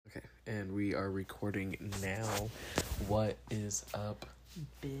and we are recording now. What is up,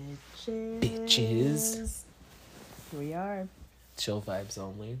 bitches? We are. Chill vibes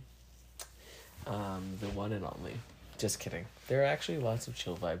only. The one and only. Just kidding. There are actually lots of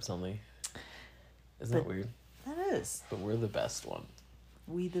chill vibes only. Isn't that weird? That is. But we're the best one.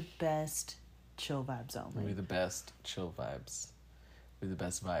 We the best chill vibes only. We the best chill vibes. We the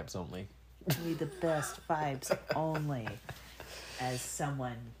best vibes only. We the best vibes only. As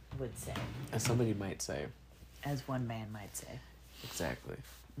someone would say. As somebody might say. As one man might say. Exactly.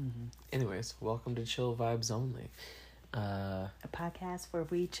 Mm-hmm. Anyways, welcome to Chill Vibes Only. A podcast where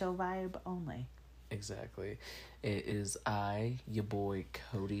we chill vibe only. Exactly. It is I, your boy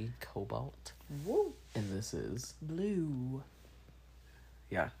Cody Cobalt. Woo. And this is Blue.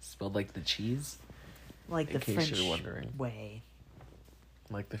 Yeah, spelled like the cheese. Like in the case French you're wondering. way.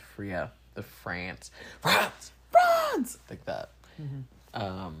 Like the France. Like that. Mm-hmm.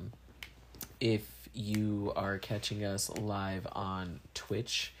 If you are catching us live on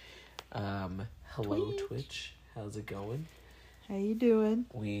Twitch, hello Twitch. How's it going? How you doing?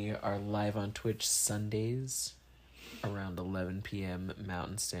 We are live on Twitch Sundays around 11 p.m.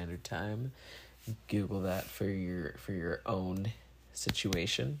 Mountain Standard Time. Google that for your own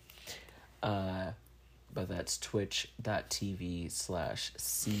situation. But that's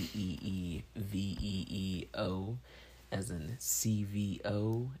twitch.tv/CEEVEEO as in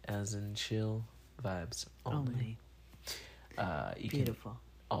CVO as in chill vibes only. You Beautiful. can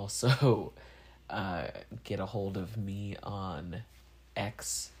also get a hold of me on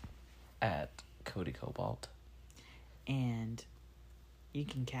X at Cody Cobalt. And you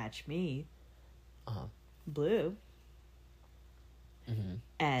can catch me, Uh-huh. Blue, Mm-hmm.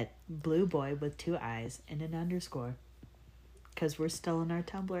 at Blue Boy with 2 eyes and an underscore. Because we're still in our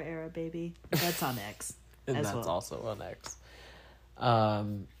Tumblr era, baby. That's on X. And as that's well. also on X.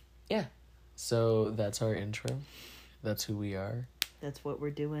 Yeah. So that's our intro. That's who we are. That's what we're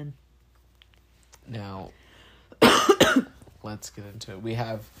doing. Now, let's get into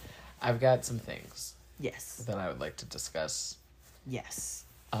it. I've got some things. Yes. That I would like to discuss. Yes.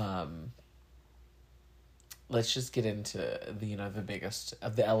 Let's just get into the biggest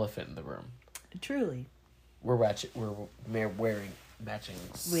of the elephant in the room. Truly. We're wearing matching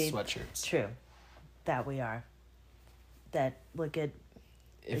sweatshirts. True. That we are. That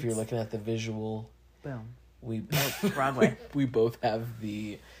If you're looking at the visual, boom. Wrong way. We both have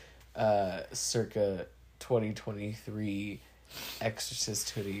the circa 2023 Exorcist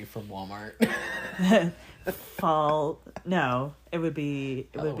hoodie from Walmart. Fall. No, it would be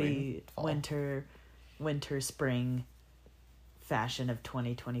Fall. winter spring fashion of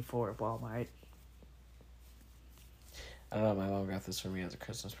 2024 Walmart. I don't know, my mom got this for me as a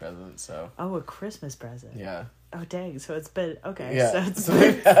Christmas present, so. Oh, a Christmas present. Yeah. Oh, dang. So it's been, okay. Yeah, so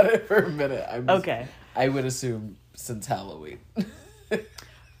we've had it for a minute. Okay. I would assume since Halloween.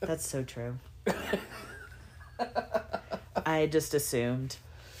 That's so true. I just assumed.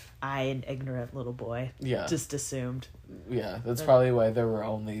 An ignorant little boy. Yeah. Just assumed. Yeah, that's probably why there were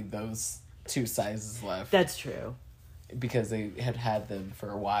only those 2 sizes left. That's true. Because they had them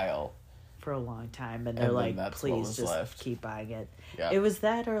for a while. For a long time, and they're like, please just left. keep buying it. Yeah. It was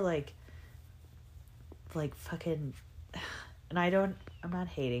that or like fucking, and I'm not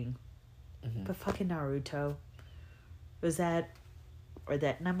hating, but fucking Naruto. Was that, or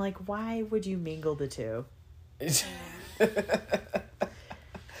that, and I'm like, why would you mingle the two?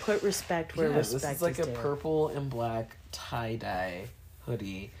 Put respect where respect this is like is a due. purple and black tie-dye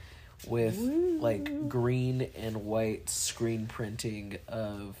hoodie with like green and white screen printing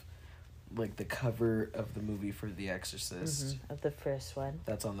of like the cover of the movie for The Exorcist. Of the first one.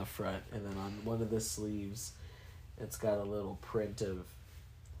 That's on the front, and then on one of the sleeves it's got a little print of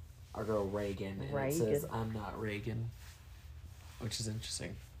our girl Reagan, and it says "I'm not Reagan," which is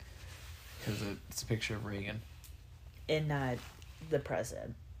interesting because it's a picture of Reagan And not the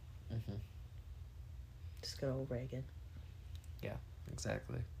president. Mm-hmm. Just good old Reagan. Yeah,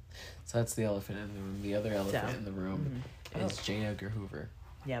 exactly. So that's the elephant in the room. The other elephant in the room is J. Edgar Hoover.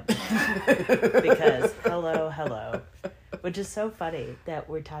 Yep. Because hello, which is so funny that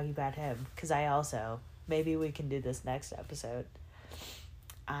we're talking about him. Because I also, maybe we can do this next episode.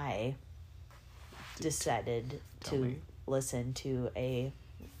 I decided to listen to a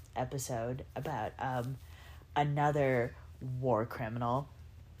episode about another war criminal,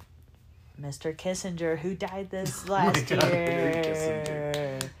 Mr. Kissinger, who died this last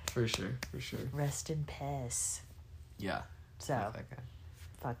year. For sure. Rest in peace. Yeah. So, that guy.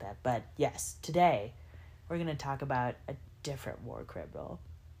 Fuck that. But yes, today we're going to talk about a different war criminal.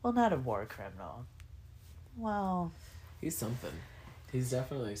 Well, not a war criminal. Well, he's something. He's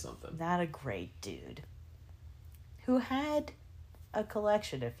definitely something. Not a great dude. Who had a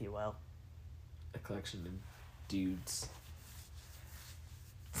collection, if you will. A collection of dudes.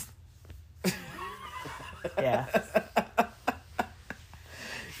 Yeah.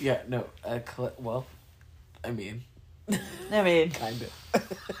 Yeah, no. Well, I mean. Kind of.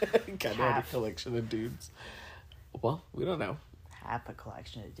 Kind of had a collection of dudes. Well, we don't know. Half a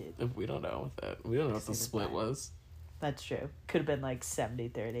collection of dudes. We don't know what that. We don't know what the split was. That's true. Could have been like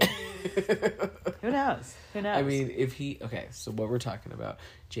 70-30. Who knows? I mean, if he... Okay, so what we're talking about,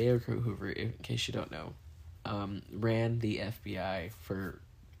 J. Edgar Hoover, in case you don't know, ran the FBI for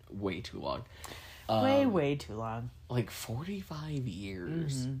way too long. Way too long. Like 45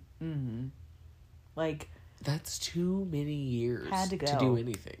 years. Mm-hmm. Mm-hmm. Like... That's too many years had to go. To do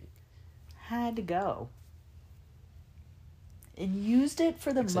anything. Had to go. And used it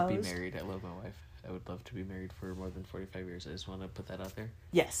for the Except most... be married. I love my wife. I would love to be married for more than 45 years. I just want to put that out there.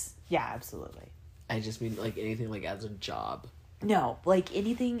 Yes. Yeah, absolutely. I just mean, like, anything, like, as a job. No, like,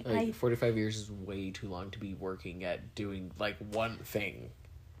 anything... 45 years is way too long to be working at doing, like, one thing.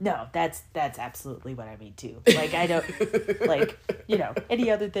 No, that's absolutely what I mean, too. Like, I don't... like, you know,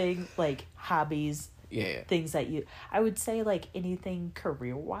 any other thing, like, hobbies... Yeah. Things that you... I would say, like, anything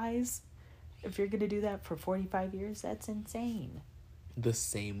career-wise, if you're going to do that for 45 years, that's insane. The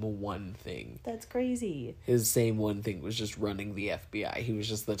same one thing. That's crazy. His same one thing was just running the FBI. He was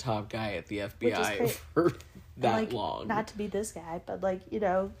just the top guy at the FBI for that long. Not to be this guy, but, like, you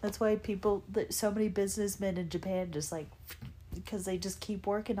know, that's why people... So many businessmen in Japan just, like... Because they just keep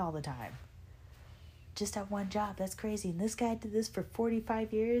working all the time. Just at one job. That's crazy. And this guy did this for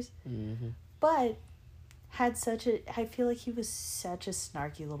 45 years. Mm-hmm. But... had such a... I feel like he was such a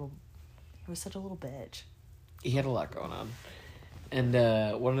snarky little... He was such a little bitch. He had a lot going on. And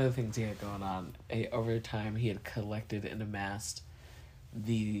one of the things he had going on, over time, he had collected and amassed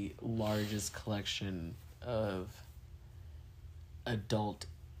the largest collection of adult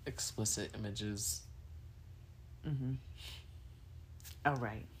explicit images. Mm-hmm. Oh,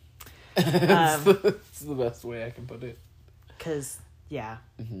 right. It's the best way I can put it. Because, yeah.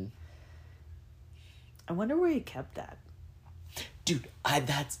 Mm-hmm. I wonder where he kept that. Dude,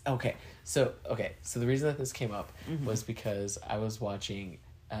 that's... Okay. So the reason that this came up was because I was watching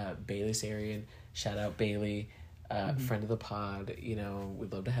Bailey Sarian. Shout out Bailey. Friend of the pod. You know,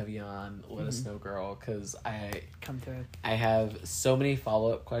 we'd love to have you on. Let us know, girl. Because Come through. I have so many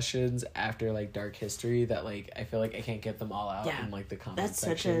follow-up questions after, like, Dark History that, like, I feel like I can't get them all out in, like, the comment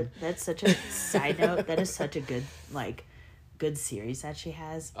section. That's such a side note. That is such a good, like... good series that she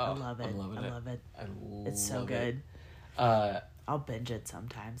has. I love it. I love it. It's so good. I'll binge it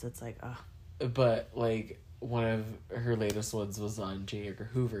sometimes. It's like, oh. But, like, one of her latest ones was on J. Edgar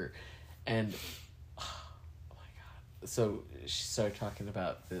Hoover. And, oh my God. So she started talking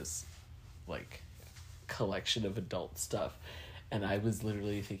about this, like, collection of adult stuff. And I was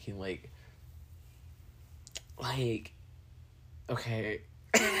literally thinking, like, okay...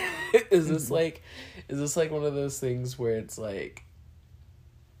 is this like one of those things where it's like,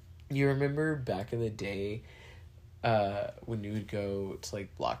 you remember back in the day when you would go to,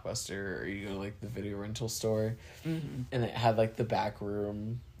 like, Blockbuster, or you go to, like, the video rental store, and it had, like, the back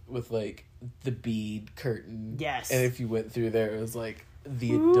room with, like, the bead curtain. Yes. And if you went through there, it was like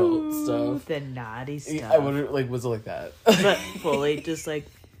the adult stuff, the naughty stuff. I wonder, like, was it like that? But fully just like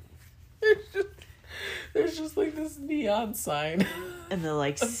there's just like this neon sign. And they'll,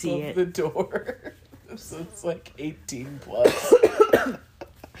 like, see it. the door. So it's, like, 18 plus.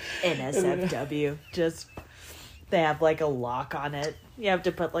 NSFW. Just, they have, like, a lock on it. You have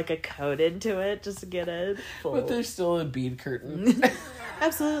to put, like, a code into it just to get it full. But there's still a bead curtain.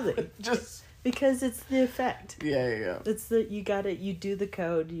 Absolutely. Just... because it's the effect. Yeah. It's you do the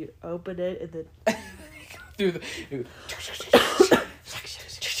code, you open it, and then... through the...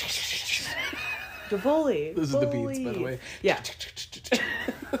 Fully. Those are the beads, by the way. Yeah.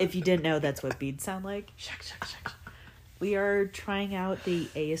 If you didn't know, that's what beads sound like. We are trying out the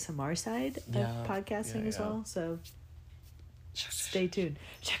ASMR side of podcasting as well, so stay tuned.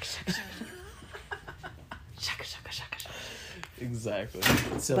 Exactly.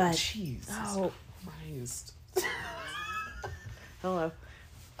 So, but, Jesus Christ. Hello.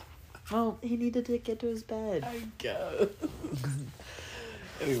 Well, he needed to get to his bed. I guess.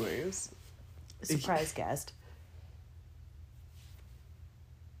 Anyways. Surprise guest.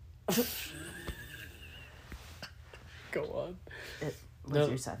 Go on. It was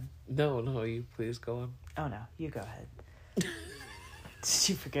your son. No, you please go on. Oh no, you go ahead. Did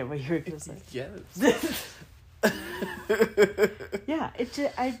you forget what you were going to say? Yes. Yeah,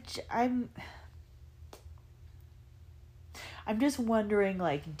 I'm just wondering,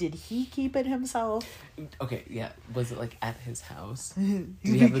 like, did he keep it himself? Okay, yeah. Was it, like, at his house? Did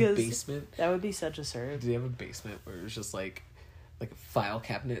he have a basement? That would be such a serve. Did he have a basement where it was just, like file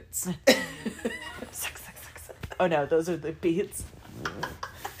cabinets? Oh, no, those are the beats.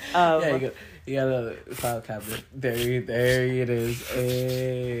 Yeah, you got a file cabinet. There it is.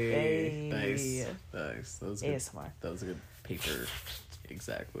 Hey. Nice. That was good. ASMR. That was a good paper.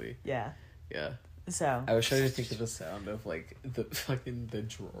 Exactly. Yeah. Yeah. So I was trying to think of the sound of, like, the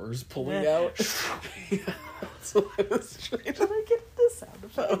drawers pulling out. That's what I was trying to... Did I get the sound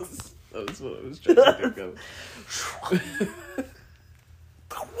effects? That was what I was trying to think of.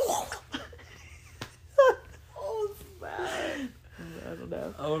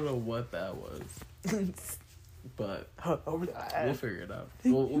 I don't know what that was. But we'll figure it out.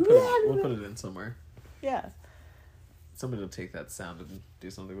 We'll put it in somewhere. Yeah. Somebody will take that sound and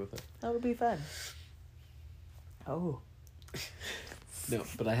do something with it. That would be fun. Oh. No,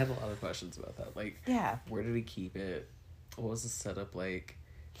 but I had a lot of questions about that. Like, yeah. Where did he keep it? What was the setup like?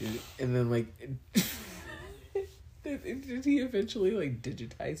 And then, like, did he eventually, like,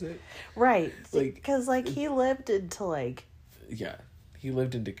 digitize it? Right. Like, because, like, he lived into, like... Yeah. He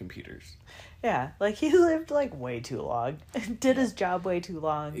lived into computers. Yeah. Like, he lived, like, way too long. Did his job way too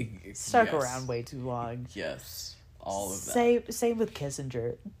long. Stuck around way too long. Yes. All of that. Same with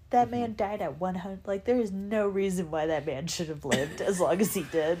Kissinger. That man died at 100. Like, there is no reason why that man should have lived as long as he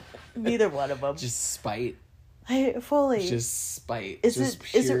did. Neither one of them. Just spite. Fully. Just spite. Is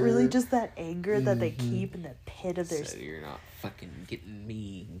it really just that anger that they keep in the pit of their... So you're not fucking getting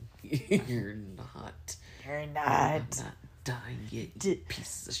me. You're not. You're not. I'm not dying yet, you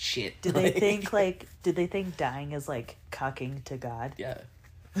pieces of shit. Did they think dying is like cucking to God? Yeah.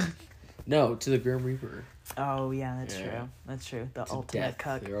 No, to the Grim Reaper. Oh yeah, that's true. That's true. The to ultimate death.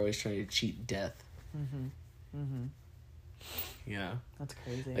 cuck. They're always trying to cheat death. You know? That's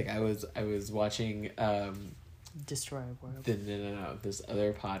crazy. Like I was watching Destroy a World. No. This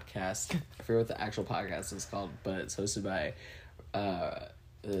other podcast. I forget what the actual podcast is called, but it's hosted by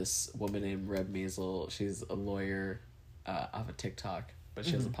this woman named Reb Maisel. She's a lawyer off of TikTok, but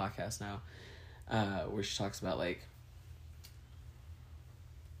she has a podcast now where she talks about, like,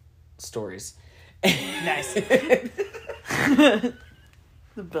 stories. Nice. The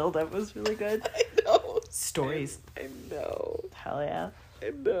build-up was really good. I know. Stories. I know. Hell yeah. I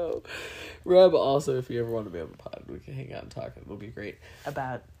know. Reb, also, if you ever want to be on the pod, we can hang out and talk. It'll be great.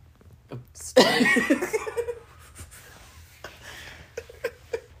 About stories.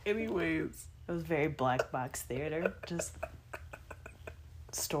 Anyways. It was very black box theater. Just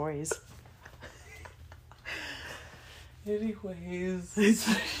stories. Anyways,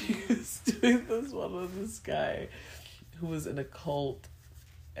 she was doing this one with this guy who was in a cult,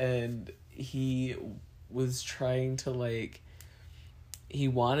 and he was trying to, like, he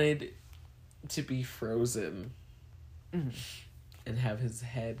wanted to be frozen and have his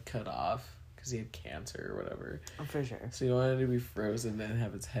head cut off because he had cancer or whatever. Oh, for sure. So he wanted to be frozen and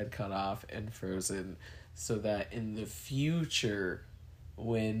have his head cut off and frozen so that in the future,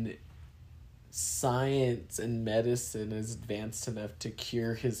 when science and medicine is advanced enough to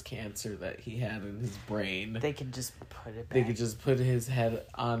cure his cancer that he had in his brain, they could just put it back. They could just put his head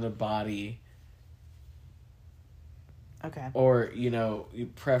on a body. Okay. Or,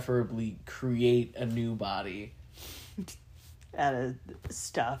 preferably create a new body. Out of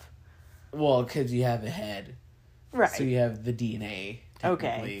stuff. Well, because you have a head. Right. So you have the DNA,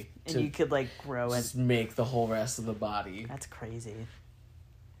 okay. And you could, like, grow it. Just make the whole rest of the body. That's crazy.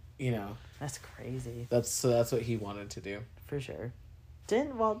 That's crazy. That's what he wanted to do. For sure.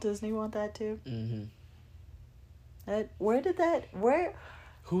 Didn't Walt Disney want that too? Mm-hmm.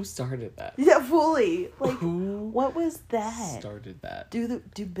 Who started that? Yeah, fully. Like, who? What was that? Started that? Do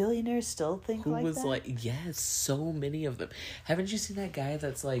billionaires still think like that? Who was like? Yes, so many of them. Haven't you seen that guy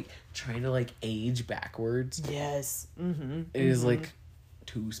that's, like, trying to, like, age backwards? Yes. Mm-hmm. It is, like,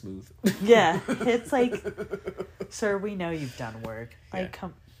 too smooth. Yeah, it's like, sir, we know you've done work. Like,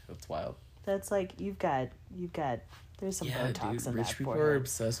 come. That's wild. That's like you've got. There's some Botox in that. Rich people are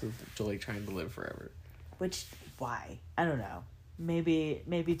obsessed with, like, trying to live forever. Why? I don't know. Maybe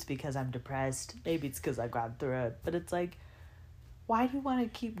it's because I'm depressed. Maybe it's because I've gone through it. But it's like, why do you want to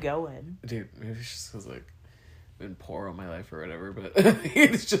keep going? Dude, maybe it's just because, like, I've been poor all my life or whatever. But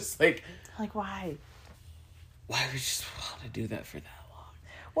it's just like, why? Why would you just want to do that for that?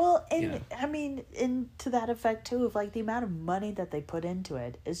 Well, and I mean, to that effect too, of, like, the amount of money that they put into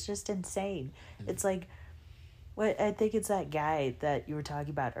it is just insane. Mm-hmm. It's like, I think it's that guy that you were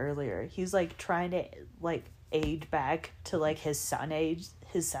talking about earlier. He's, like, trying to, like, age back to, like, his son's age,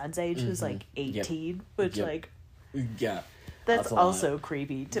 who's, like, 18, which, like... Yeah. That's also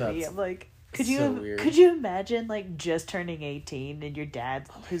creepy to me. I'm like, could you imagine like just turning 18 and your dad,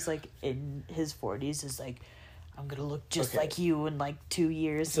 who's like in his 40s, is like, I'm gonna look just like you in like 2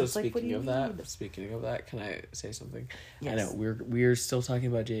 years. So speaking of that, can I say something? Yes. I know we're still talking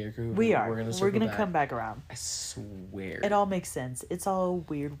about J. Edgar Hoover. We are. We're gonna come back around. I swear. It all makes sense. It's all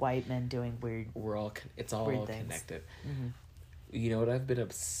weird white men doing weird. It's all connected. Mm-hmm. You know what I've been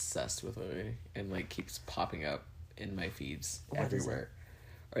obsessed with lately, and like keeps popping up in my feeds everywhere,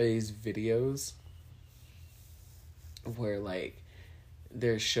 are these videos where like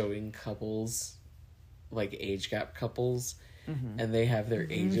they're showing couples, like age gap couples, mm-hmm. and they have their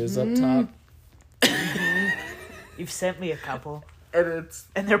ages up top. Mm-hmm. You've sent me a couple, and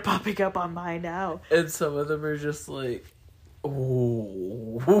they're popping up on mine now. And some of them are just like,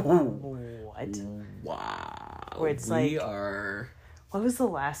 oh, what? Wow. Where it's what was the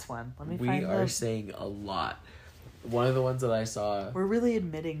last one? Let me find. We are saying a lot. One of the ones that I saw. We're really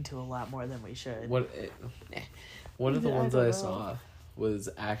admitting to a lot more than we should. One of the ones that I saw was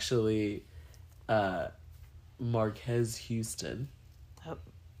actually Marquez Houston. Oh.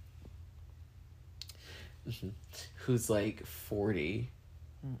 Mm-hmm. Who's like 40.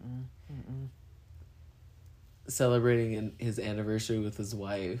 Celebrating his anniversary with his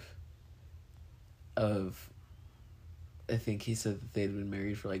wife. I think he said that they'd been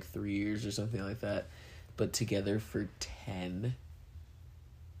married for like 3 years or something like that, but together for 10.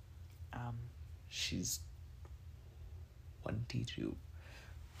 She's 22.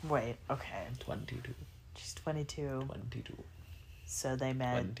 Wait, okay. 22. She's 22. 22. So they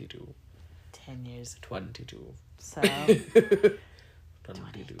met 22. 10 years. 22. So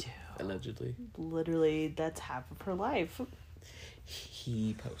 22. Allegedly. Literally, that's half of her life.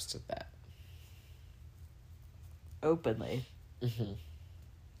 He posted that. Openly. Mm-hmm.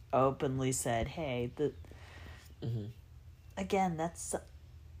 Openly said, hey, mm-hmm. Again, that's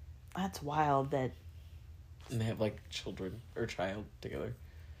wild that... And they have, like, children or child together.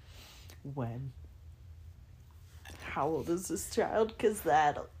 When? How old is this child? Because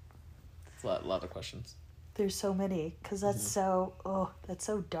that... It's a lot of questions. There's so many. Because that's mm-hmm. That's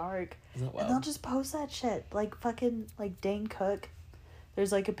so dark. Isn't that wild? And they'll just post that shit. Like, fucking, like, Dane Cook.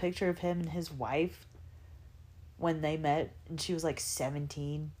 There's, like, a picture of him and his wife when they met, and she was, like,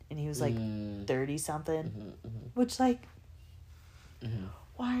 17, and he was, like, 30-something. Mm-hmm, mm-hmm. Which, like... Mm-hmm.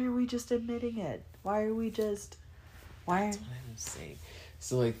 Why are we just admitting it? Why are we just... That's what I'm saying.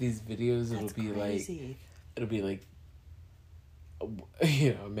 So, like, these videos, it'll be like,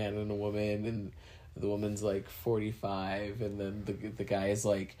 you know, a man and a woman, and the woman's, like, 45, and then the guy is,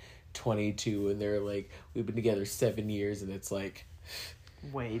 like, 22, and they're, like, we've been together 7 years, and it's, like...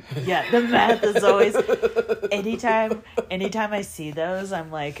 Wait. Yeah, the math is always... Anytime I see those, I'm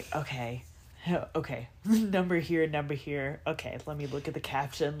like, okay... number here. Okay, let me look at the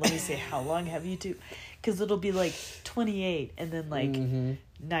caption. Let me see how long have you two, because it'll be like 28 and then like mm-hmm.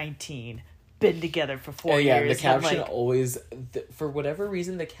 19, been together for 4 years. Yeah, the caption always, for whatever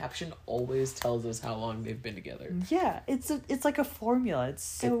reason, the caption always tells us how long they've been together. Yeah, it's like a formula. It's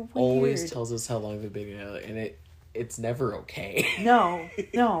so weird. Always tells us how long they've been together, and it's never okay. No,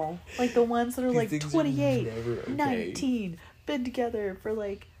 like the ones that are like 28, okay. 19, been together for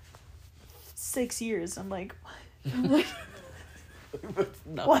like 6 years. I'm like, what? That's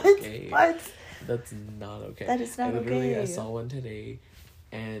not what? Okay. What? That's not okay. That is not okay. I saw one today,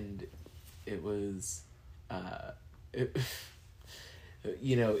 and it was,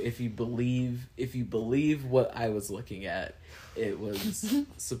 you know, if you believe what I was looking at, it was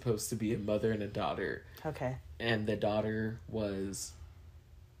supposed to be a mother and a daughter. Okay. And the daughter was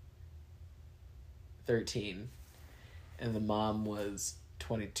 13, and the mom was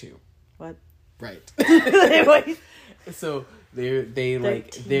 22. What? Right. Wait. So they're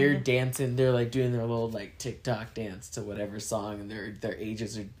dancing, they're like doing their little like TikTok dance to whatever song, and their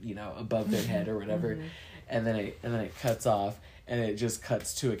ages are, you know, above their head or whatever. Mm-hmm. And then it cuts off, and it just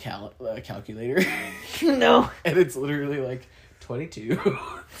cuts to a calculator. No. And it's literally like 22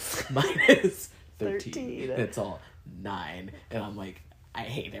 minus 13. And it's all 9. And I'm like, I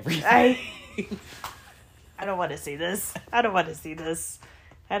hate everything. I don't want to see this. I don't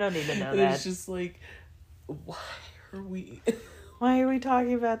need to know that. It's just like, why are we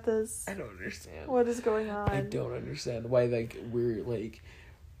talking about this? I don't understand. What is going on? I don't understand why, like, we're like,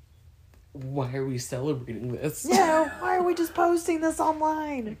 why are we celebrating this? Yeah, why are we just posting this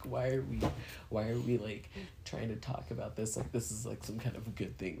online? Like, why are we like trying to talk about this like this is like some kind of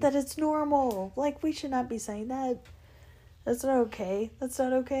good thing? That it's normal. Like, we should not be saying that. That's not okay.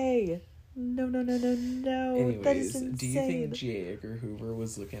 No. Anyways, that is insane. Do you think J. Edgar Hoover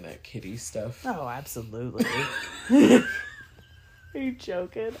was looking at kitty stuff? Oh, absolutely. Are you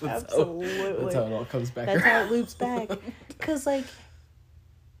joking? Absolutely. That's how it all comes back. That's how it loops back. Because, like,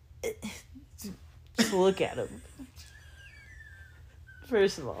 just look at him.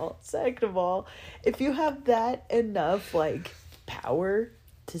 First of all. Second of all, if you have that enough, like, power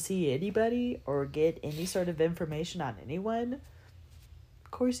to see anybody or get any sort of information on anyone,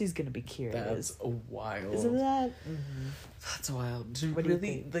 of course he's going to be curious. That's wild. Isn't that? Mm-hmm. That's wild. To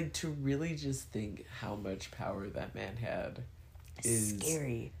really just think how much power that man had is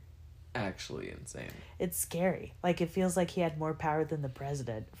scary. Actually insane. It's scary. Like, it feels like he had more power than the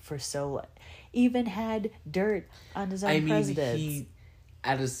president for so long. Even had dirt on his own president. He,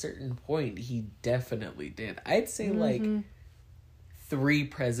 at a certain point, he definitely did. I'd say, like, 3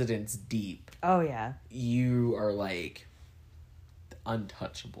 presidents deep. Oh, yeah. You are, like,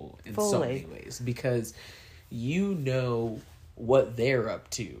 untouchable in so many ways. Because you know what they're up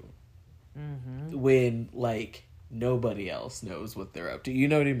to. When, like, nobody else knows what they're up to. You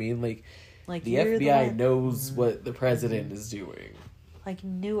know what I mean? Like the FBI knows what the president is doing. Like,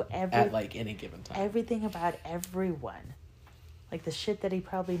 knew at, like, any given time. Everything about everyone. Like, the shit that he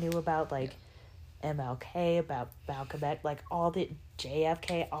probably knew about, like, MLK, about Malcolm X, like, all the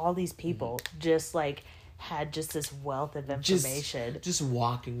JFK, all these people just, like, had just this wealth of information. Just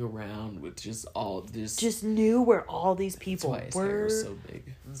walking around with just all this. Just knew where all these people That's were. His hair was so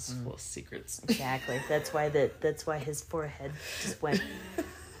big. It's full of secrets. Exactly. That's why his forehead just went.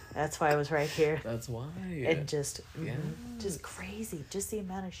 That's why it was right here. That's why. And just crazy. Just the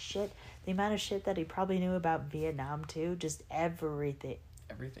amount of shit that he probably knew about Vietnam too. Just everything.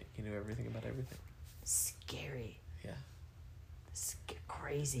 Everything. He knew everything about everything. Scary. Yeah.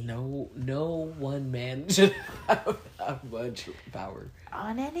 Crazy. No one man should have much power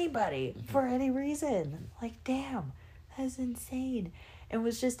on anybody for any reason. Like, damn, that's insane. And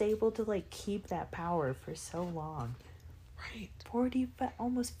was just able to, like, keep that power for so long. Right. 40,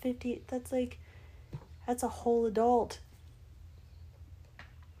 almost 50. That's a whole adult.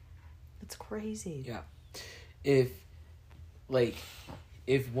 It's crazy. Yeah. If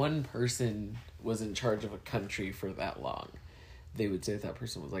one person was in charge of a country for that long, they would say that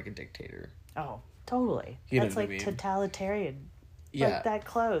person was like a dictator. Oh, totally. That's like totalitarian. Yeah. Like that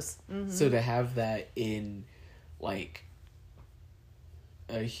close. Mm-hmm. So to have that in, like,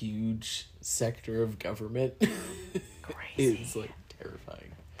 a huge sector of government is, like,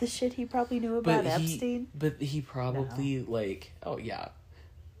 terrifying. The shit he probably knew about Epstein. But he probably, like, oh, yeah.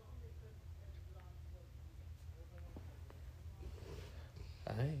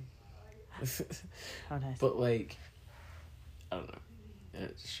 Hi. Oh, nice. But, like, I don't know.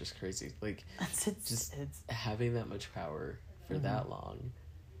 It's just crazy. Like, it's having that much power for that long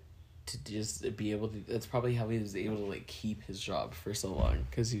to just be able to... That's probably how he was able to, like, keep his job for so long.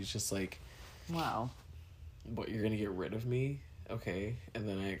 Because he was just like... Wow. What, you're gonna get rid of me? Okay. And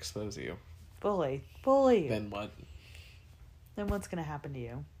then I expose you. Bully. Then what? Then what's gonna happen to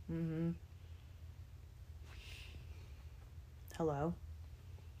you? Mm-hmm. Hello?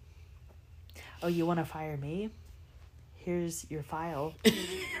 Oh, you want to fire me? Here's your file.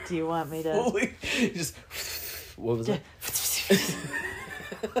 Do you want me to... Just... What was that?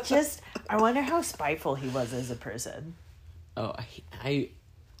 I wonder how spiteful he was as a person. Oh, I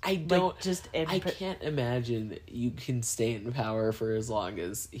don't... Like, I can't imagine that you can stay in power for as long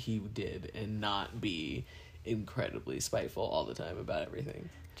as he did and not be incredibly spiteful all the time about everything.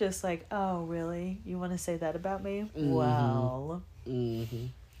 Just like, oh, really? You want to say that about me? Mm-hmm. Well... Mm-hmm.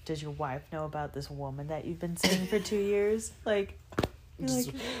 Does your wife know about this woman that you've been seeing for 2 years? Like,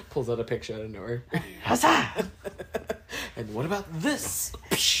 just pulls out a picture out of nowhere. Huzzah! And what about this?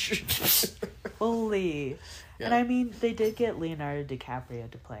 Holy. Yeah. And I mean, they did get Leonardo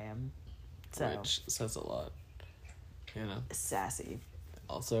DiCaprio to play him. So. Which says a lot. You know? Sassy.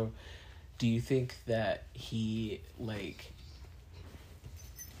 Also, do you think that he, like...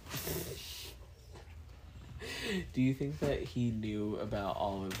 Do you think that he knew about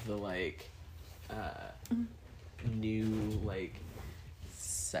all of the, like, new, like,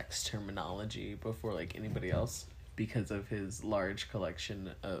 sex terminology before, like, anybody else? Because of his large collection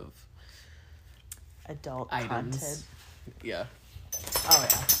of adult items. Content. Yeah. Oh,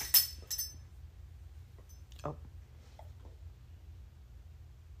 yeah. Oh.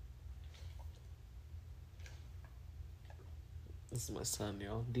 This is my son,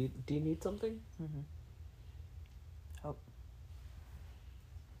 y'all. Do you need something? Mm-hmm. Oh.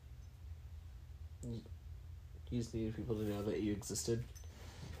 You just needed people to know that you existed?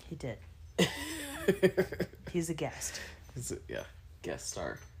 He did. He's a guest. Guest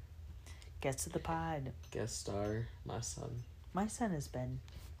star. Guest of the pod. Guest star, my son. My son has been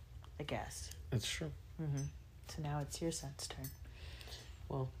a guest. That's true. Mm-hmm. So now it's your son's turn.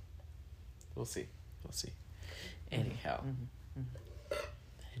 well, we'll see. Anyhow,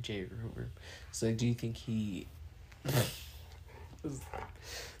 J. Hoover. So, do you think he? It's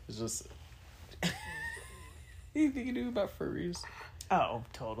just. Do you think he knew about furries? Oh,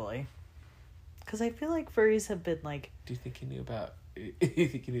 totally. Because I feel like furries have been like. Do you think he knew about? You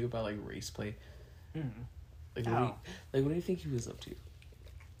think he knew about like race play? Like, what do you think he was up to?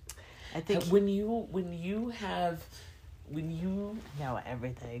 I think when you know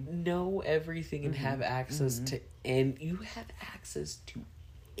everything, and have access to, and you have access to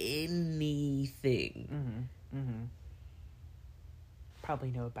anything.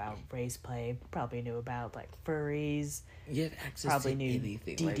 Probably knew about race play. Probably knew about like furries. You have access probably to knew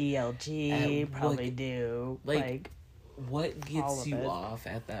anything. DDLG. Probably knew like what gets you off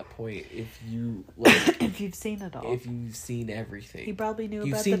at that point if you if you've seen it all. If you've seen everything. He probably knew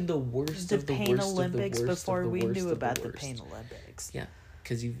you've about seen the worst of the Pain worst Olympics of the worst before of the we worst knew of about the the worst. Pain Olympics. Yeah,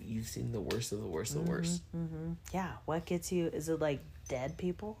 because you've seen the worst of the worst of the worst. Yeah, what gets you? Is it like dead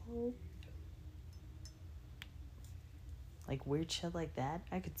people? Like weird shit like that?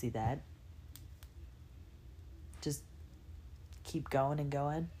 I could see that. Just keep going and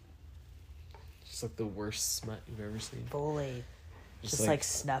going. Just like the worst smut you've ever seen. Fully. Just like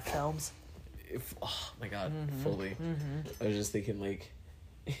snuff films. Oh my god, fully. I was just thinking like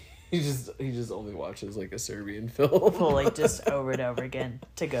he just only watches like a Serbian film. Fully, just over and over again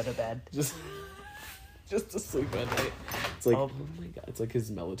to go to bed. Just to sleep at night. It's like, oh my god, it's like his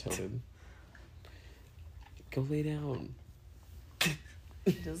melatonin. Go lay down.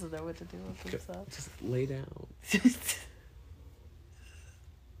 He doesn't know what to do with himself. Just lay down.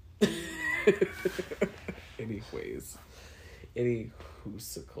 Anyways. Any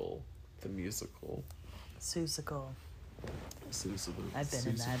Hoosicle, the musical. Susicle. I've been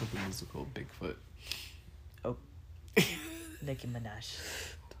in that. The musical, Bigfoot. Oh. Nicki Minaj.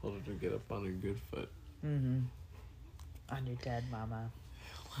 Told her to get up on her good foot. On your dead mama.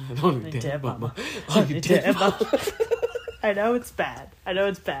 On your dead mama. On your dead mama. I know it's bad.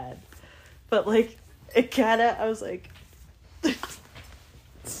 But like, it kinda, I was like, God,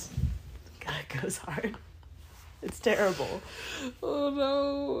 it goes hard. It's terrible. Oh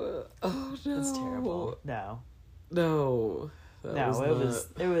no. It's terrible. No. That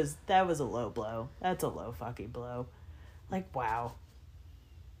was a low blow. That's a low fucking blow. Like, wow.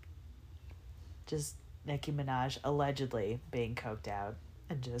 Just Nicki Minaj allegedly being coked out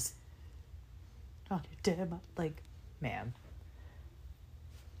and just on your damn, like, man.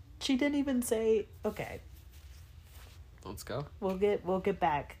 She didn't even say, okay. Let's go. We'll get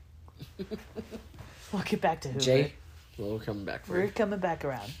back. We'll get back to Hoover. Jay, we're coming back for you. We're coming back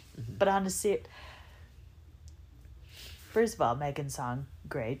around. But honestly, first of all, Megan's song,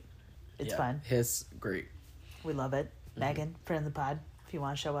 great. It's fun. His, great. We love it. Megan, friend of the pod, if you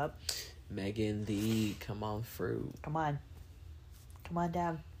want to show up. Megan the come on through. Come on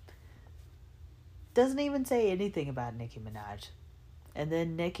down. Doesn't even say anything about Nicki Minaj. And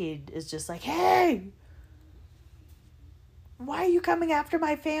then Nicki is just like, hey! Why are you coming after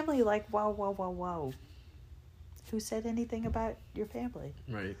my family? Like, whoa. Who said anything about your family?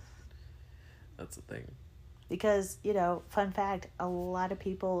 Right. That's the thing. Because, fun fact, a lot of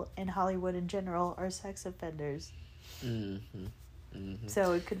people in Hollywood in general are sex offenders.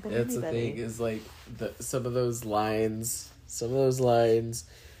 So it could have been That's anybody. the thing, is like, some of those lines,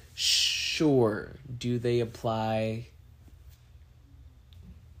 sure, do they apply?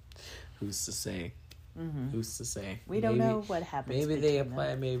 Who's to say? Who's to say? We don't know what happens. Maybe they apply,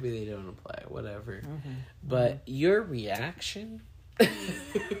 them. Maybe they don't apply, whatever. But your reaction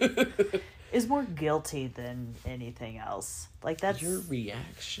is more guilty than anything else. Like, that's your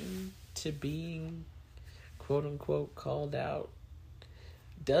reaction to being quote unquote called out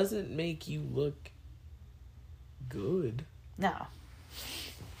doesn't make you look good. No.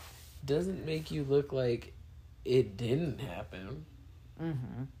 Doesn't make you look like it didn't happen.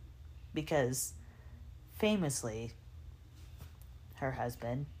 Because famously, her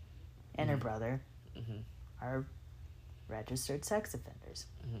husband and her brother are registered sex offenders.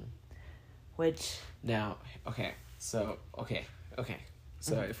 Which now, so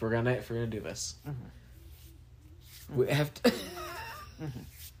if we're gonna do this, we have to.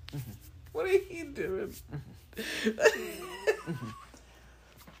 What are you doing?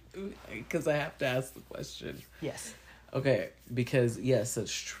 Because I have to ask the question. Yes. Okay, because yes,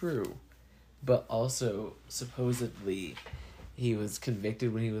 that's true, but also supposedly he was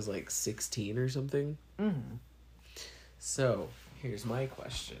convicted when he was like 16 or something. So here's my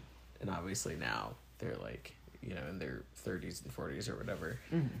question, and obviously now they're like, in their 30s and 40s or whatever.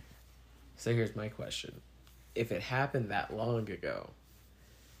 So here's my question: if it happened that long ago,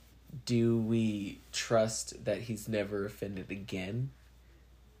 do we trust that he's never offended again?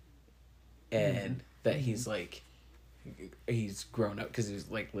 And that he's, like, he's grown up, because he's,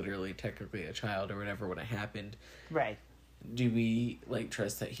 like, literally technically a child or whatever when it happened. Right. Do we, like,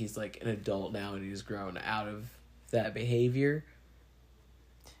 trust that he's, like, an adult now and he's grown out of that behavior?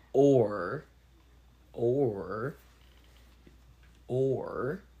 Or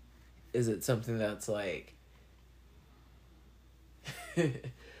is it something that's, like,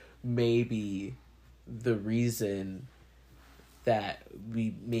 maybe the reason that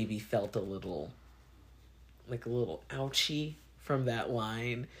we maybe felt a little ouchy from that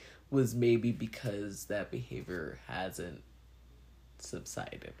line was maybe because that behavior hasn't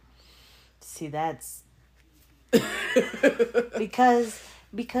subsided. See, that's because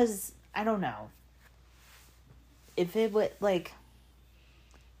I don't know. If it would, like,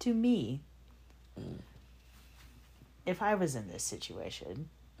 to me, if I was in this situation,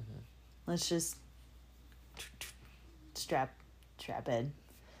 let's just strap in.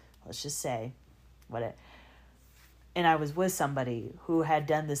 Let's just say, and I was with somebody who had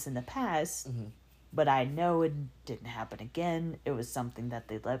done this in the past, but I know it didn't happen again. It was something that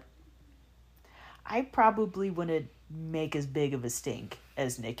they let. I probably wouldn't make as big of a stink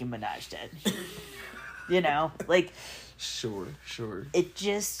as Nicki Minaj did. You know, like. Sure. It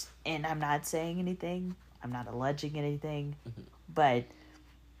just, and I'm not saying anything. I'm not alleging anything. But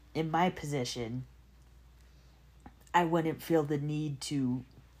in my position, I wouldn't feel the need to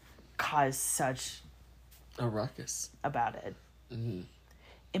cause such a ruckus about it.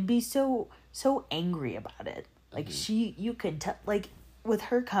 And be so angry about it. Like, you could tell, like, with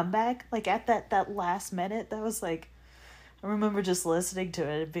her comeback, like, at that last minute, that was, like, I remember just listening to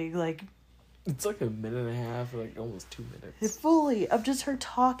it and being, like... It's, like, a minute and a half, like, almost 2 minutes. Fully, of just her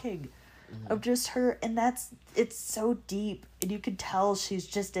talking. Of just her, and it's so deep, and you could tell she's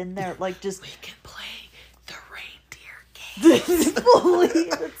just in there, like, just... We can play the reindeer game. Fully,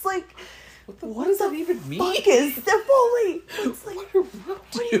 it's like... What does that even mean? Fuck is the bully? It's like,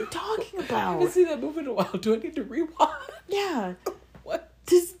 what are you talking about? I haven't seen that movie in a while. Do I need to rewatch? Yeah. What?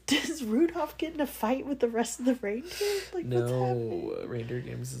 Does Rudolph get in a fight with the rest of the reindeer? Like, no, what's happening? Reindeer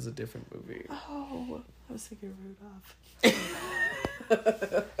Games is a different movie. Oh, I was thinking Rudolph.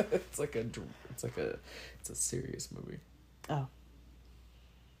 It's a serious movie. Oh.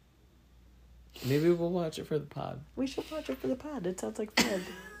 Maybe we'll watch it for the pod. We should watch it for the pod. It sounds like fun.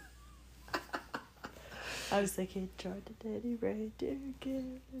 I was thinking, Jordan Daddy Reindeer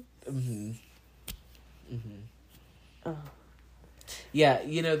Games. Oh. Yeah,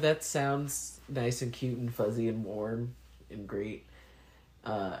 you know, that sounds nice and cute and fuzzy and warm and great.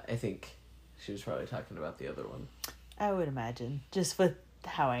 I think she was probably talking about the other one. I would imagine, just with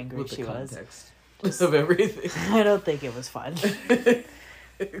how angry she was. With the context of everything. I don't think it was fun.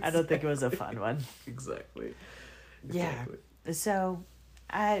 I don't think it was a fun one. Exactly. Yeah. So,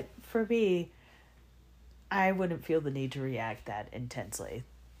 for me, I wouldn't feel the need to react that intensely.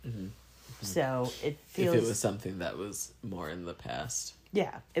 So it feels... If it was something that was more in the past.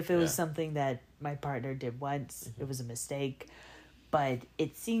 Yeah. If it was something that my partner did once, it was a mistake. But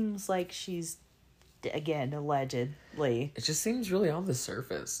it seems like she's, again, allegedly... It just seems really on the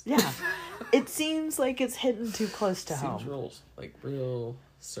surface. Yeah. It seems like it's hitting too close to home. Seems real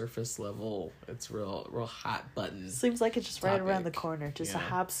surface level. It's real hot button. Seems like it's just topic. Right around the corner. Just a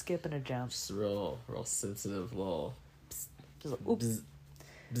hop, skip, and a jump. Just real sensitive little... Just oops. Bzz.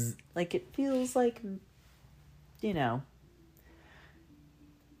 Bzz. Like, it feels like, you know,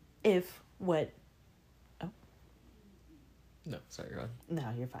 if what... Oh. No, sorry, go on. No,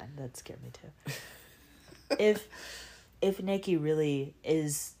 you're fine. That scared me too. If Nikki really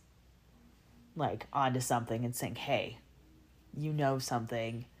is, like, onto something and saying, hey, you know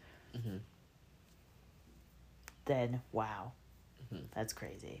something, then, wow, that's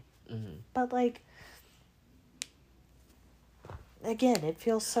crazy. But, like... Again, it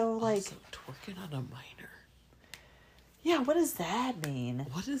feels so like... Also, twerking on a minor. Yeah, what does that mean?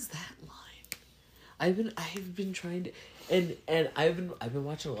 What is that line? I've been trying to... And I've been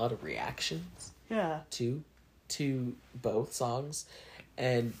watching a lot of reactions. Yeah. To both songs.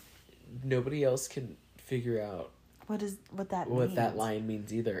 And nobody else can figure out... What that means. What that line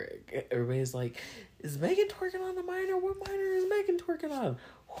means either. Everybody's like, is Megan twerking on a minor? What minor is Megan twerking on?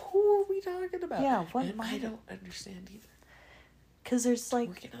 Who are we talking about? Yeah, what minor? I don't understand either. Because there's like...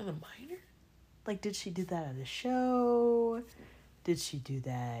 Working on a minor? Like, did she do that at a show? Did she do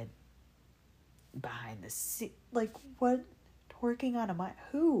that behind the scene? Like, what? Twerking on a minor?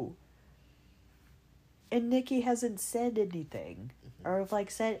 Who? And Nikki hasn't said anything. Or, like,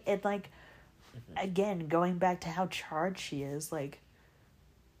 said... And, like, again, going back to how charged she is, like...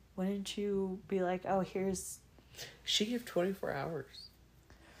 wouldn't you be like, oh, here's... She gave 24 hours.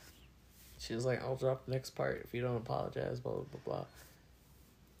 She was like, I'll drop the next part if you don't apologize, blah, blah, blah, blah.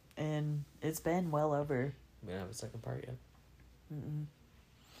 And it's been well over. We don't have a second part yet. Mm-mm.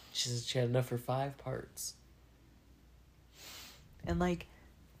 She said she had enough for 5 parts. And, like,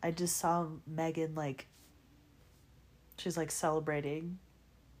 I just saw Megan, like, she's, like, celebrating,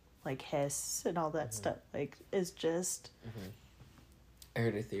 like, Hiss and all that stuff. Like, it's just... I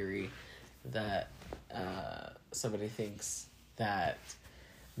heard a theory that somebody thinks that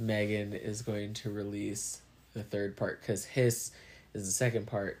Megan is going to release the 3rd part, because Hiss is the 2nd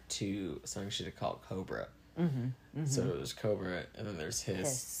part to a song she did called Cobra. So there's Cobra, and then there's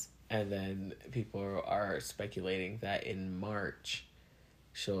Hiss. And then people are speculating that in March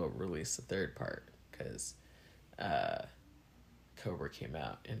she'll release the 3rd part, because Cobra came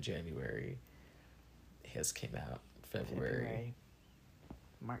out in January, Hiss came out February.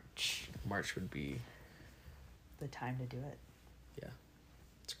 March would be the time to do it. Yeah,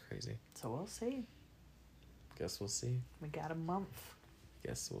 it's crazy. So we'll see. Guess we'll see. We got a month.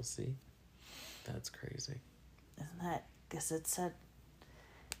 Guess we'll see. That's crazy. Isn't that? Because it's a...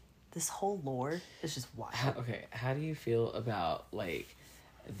 This whole lore is just wild. How do you feel about, like...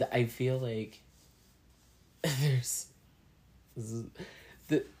 I feel like... There's...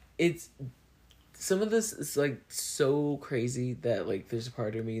 It's... Some of this is, like, so crazy that, like, there's a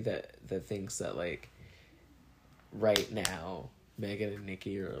part of me that thinks that, like, right now, Megan and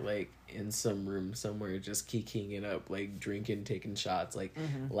Nikki are, like, in some room somewhere just kikiing it up, like, drinking, taking shots, like,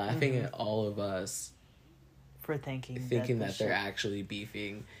 laughing at all of us for thinking that they're actually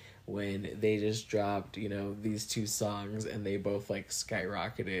beefing, when they just dropped, you know, these 2 songs and they both, like,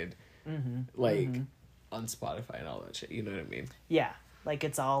 skyrocketed, on Spotify and all that shit. You know what I mean? Yeah. Like,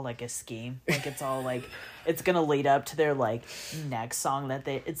 it's all, like, a scheme. Like, it's all, like, it's gonna lead up to their, like, next song that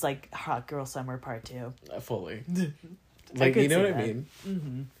they... It's, like, Hot Girl Summer Part 2. Fully. Like, you know what I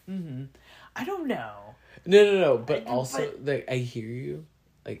mean? I don't know. No. But also, like, I hear you.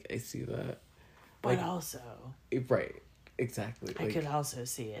 Like, I see that. But like, also... Right. Exactly. I could also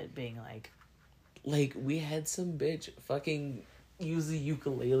see it being, like... Like, we had some bitch fucking... use the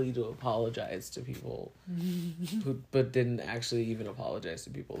ukulele to apologize to people but didn't actually even apologize to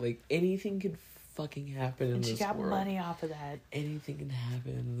people. Like, anything could fucking happen in this world. And she got money off of that. Anything can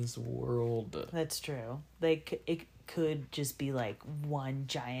happen in this world. That's true. Like, it could just be like one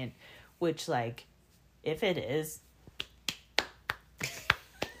giant, which, like, if it is,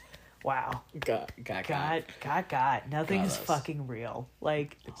 wow. God. Nothing's fucking real.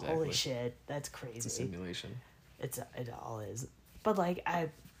 Like, exactly. Holy shit, that's crazy. It's a simulation. It all is. But, like, I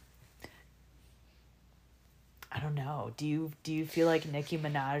don't know. Do you feel like Nicki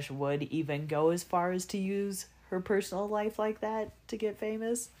Minaj would even go as far as to use her personal life like that to get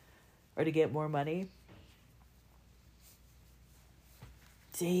famous? Or to get more money?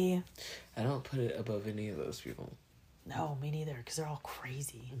 See? I don't put it above any of those people. No, me neither, because they're all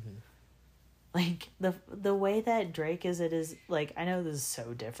crazy. Like, the way that Drake is, it is, like, I know this is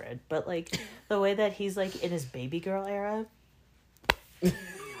so different, but, like, the way that he's, like, in his baby girl era,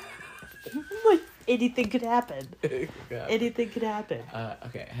 like, anything could happen. Yeah. Anything could happen.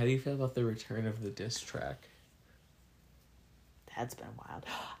 Okay, how do you feel about the return of the diss track? That's been wild.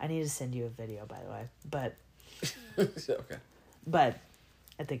 I need to send you a video, by the way, but... Okay. But,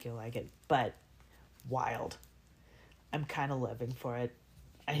 I think you'll like it, but, wild. I'm kind of living for it.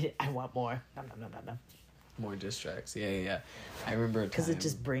 I want more. No. More diss tracks. Yeah. I remember a time... Because it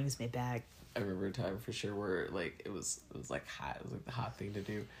just brings me back. I remember a time for sure where, like, it was like hot. It was like the hot thing to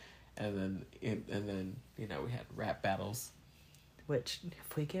do. And then you know, we had rap battles. Which,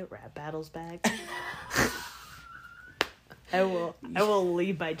 if we get rap battles back, I will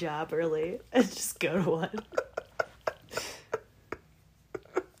leave my job early and just go to one.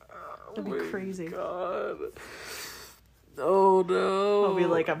 That'd be crazy. God. Oh no. I'll be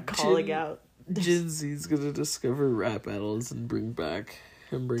like, I'm calling out. Gen Z's gonna discover rap battles and bring them back,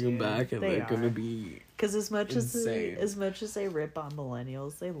 and they're gonna be... Because as much as they rip on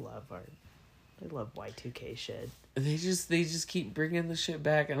millennials, they love Y2K shit. They just keep bringing the shit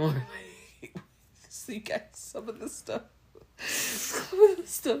back, and we're like, see, guys, some of this stuff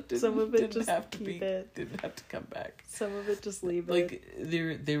didn't have to come back. Some of it just leave it. Like,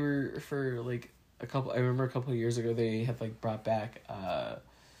 they were for like I remember a couple of years ago they had like brought back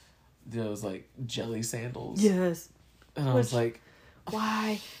those like jelly sandals. Yes. And I was like,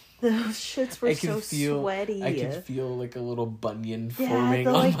 why? Those shits were sweaty. I could feel like a little bunion forming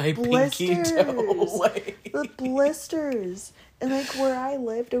on my pinky toe. The blisters. And like where I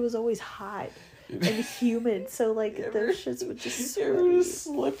lived, it was always hot. and humid, so like those shits would just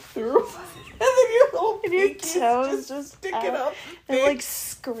slip through, and then your toes just sticking up, and like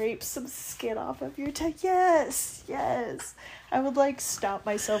scrape some skin off of your toe. Yes, I would like stop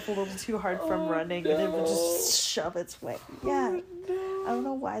myself a little too hard from running, and it would just shove its way. Yeah, I don't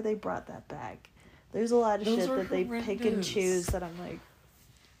know why they brought that back. There's a lot of shit that they pick and choose that I'm like,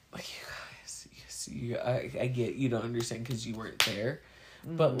 you guys, I get you don't understand because you weren't there,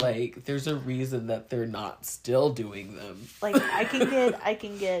 but like there's a reason that they're not still doing them. Like I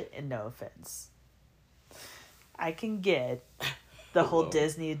can get, and no offense, I can get the whole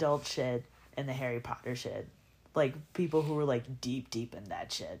Disney adult shit and the Harry Potter shit. Like people who were like deep in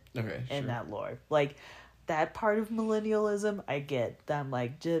that shit, in that lore, like. That part of millennialism, I get. I'm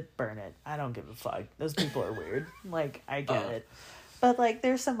like, just burn it. I don't give a fuck. Those people are weird. Like, I get it. But, like,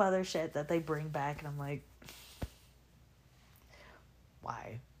 there's some other shit that they bring back, and I'm like,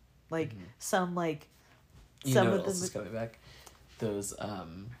 why? Like, some, like, some of them... is coming back? Those,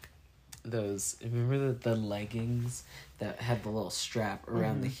 remember the leggings that had the little strap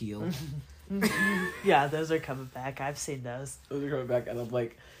around the heel? Yeah, those are coming back. I've seen those. Those are coming back, and I'm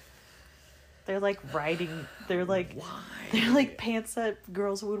like... They're like riding. They're like why? They're like pants that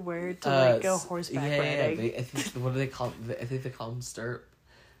girls would wear to like go horseback riding. Yeah. I think, what do they call? I think they call them stirrup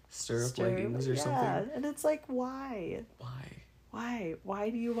leggings or something. Yeah, and it's like why? Why? Why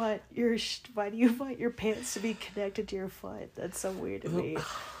do you want your pants to be connected to your foot? That's so weird to me.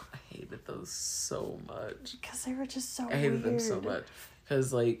 I hated those so much because they were just so. I hated them so much.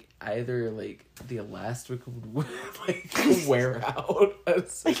 Because, like, either, like, the elastic would, like, wear out at a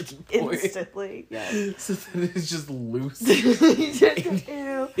certain point. Instantly, yeah. So then it's just loose in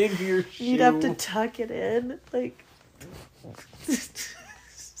your shoe. You'd have to tuck it in, like...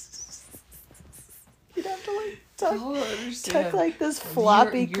 You'd have to, like, tuck like, this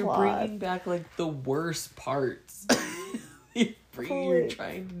floppy You're cloth. bringing back, like, the worst parts. You're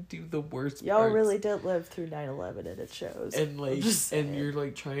trying to do the worst Y'all parts. really did live through 9/11 and it shows. And like and you're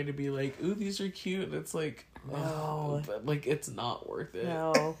like trying to be like, ooh, these are cute, and it's like no, but like it's not worth it.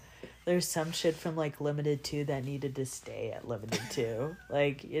 No. There's some shit from like Limited 2 that needed to stay at Limited 2.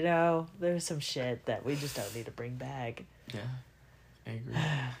 Like, you know, there's some shit that we just don't need to bring back. Yeah. I agree.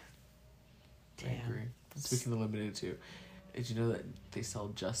 Damn. I agree. Speaking of Limited 2, did you know that they sell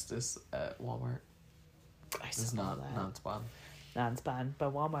Justice at Walmart? It's not non-spawn. Non-spawn,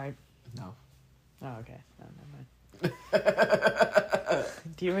 but Walmart. No. Oh, okay. No, never mind.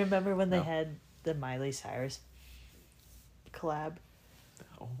 Do you remember when they had the Miley Cyrus collab?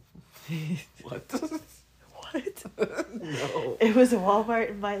 No. What? What? No. It was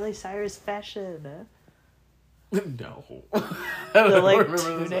Walmart and Miley Cyrus fashion. No. The like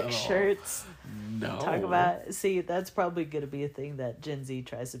tunic shirts. No. Talk about. See, that's probably gonna be a thing that Gen Z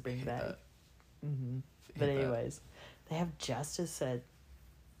tries to bring back. Mm-hmm. But anyways, they have Justice at.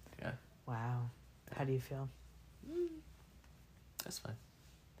 Yeah. Wow. How do you feel? That's fine.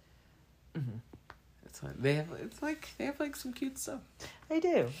 Mm-hmm. It's fine. They have like some cute stuff. They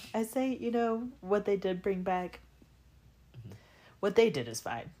do. I say, you know, what they did bring back. Mm-hmm. What they did is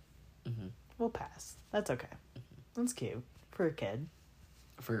fine. Mm-hmm. We'll pass. That's okay. Mm-hmm. That's cute for a kid.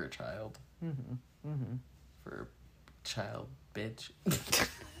 For a child. Mm-hmm. Mm-hmm. For a child, bitch.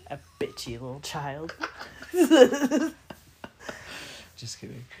 A bitchy little child. Just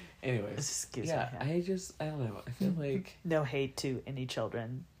kidding. Anyways, I don't know. I feel like no hate to any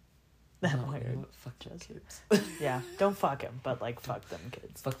children. That weird. Fuck kids. Yeah, don't fuck them, but like fuck them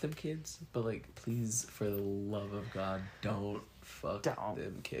kids. Fuck them kids, but like please, for the love of God, don't fuck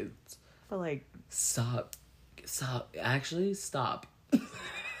them kids. But like, stop. Actually, stop.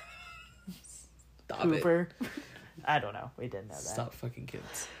 Stop Hoover. It. I don't know. We didn't know that. Stop fucking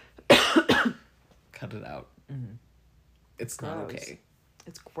kids. Cut it out. Mm-hmm. It's gross. Not okay.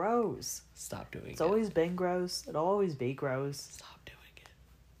 It's gross. Stop doing it. It's always been gross. It'll always be gross. Stop doing it.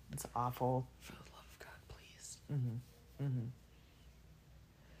 It's awful. For the love of God, please. Mm-hmm.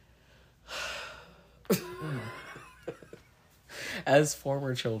 Mm-hmm. As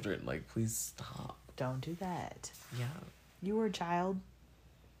former children, like, please stop. Don't do that. Yeah. You were a child.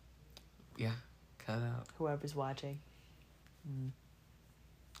 Yeah. Cut it out. Whoever's watching. Mm.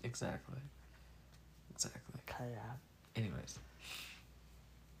 Exactly. Cut it out. Anyways.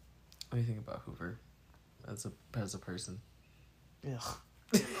 What do you think about Hoover as a person? Ugh.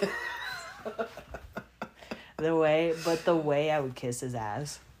 the way I would kiss his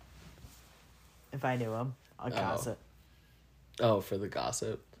ass. If I knew him. I'd gossip. Oh, for the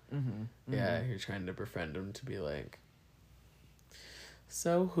gossip? Mm-hmm. Yeah, you're trying to befriend him to be like,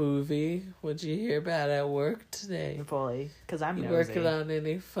 So, Hoovy, what'd you hear about at work today? Fully, because I'm you nosy. working on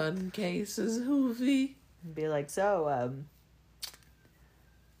any fun cases, Hoovy? Be like, so,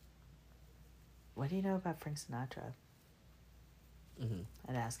 what do you know about Frank Sinatra? Mm-hmm.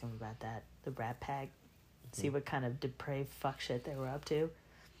 I'd ask him about that. The Rat Pack. See what kind of depraved fuck shit they were up to.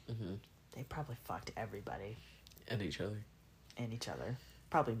 Mm-hmm. They probably fucked everybody. And each other. And each other.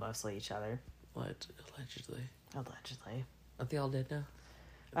 Probably mostly each other. Allegedly. Allegedly. Aren't they all dead now?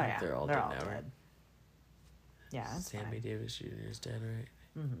 Oh, yeah. They're all dead now, right? Yeah, that's Sammy fine. Davis Jr. is dead, right?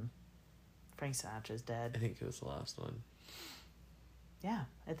 Mm-hmm. Frank Sinatra's dead. I think it was the last one. Yeah,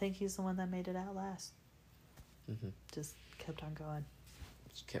 I think he's the one that made it out last. Mm-hmm. Just kept on going.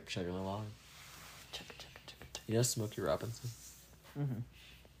 Just kept chugging along. Chugga. You know Smokey Robinson? Mm-hmm.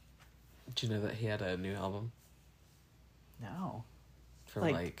 Did you know that he had a new album? No. For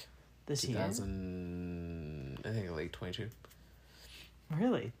this 2000, year? I think like 22.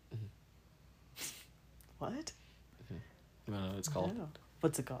 Really? Mm-hmm. What? Mm-hmm. You wanna know what it's called? No.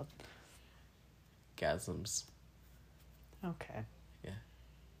 What's it called? Gasms. Okay. Yeah.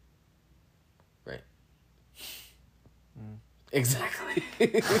 Right. Mm. Exactly.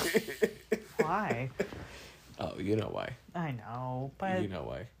 Why? Oh, you know why. I know, but... You know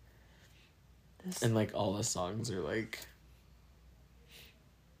why. And, like, all the songs are, like...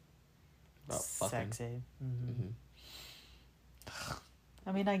 about fucking. Sexy. Mm-hmm. Mm-hmm.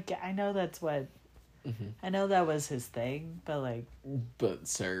 I mean, I know that's what... Mm-hmm. I know that was his thing, but, like... But,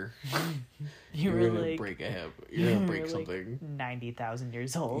 sir... You're gonna like... break a hip. You're gonna break something. 90,000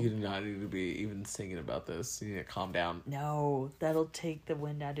 years old. You do not need to be even singing about this. You need to calm down. No, that'll take the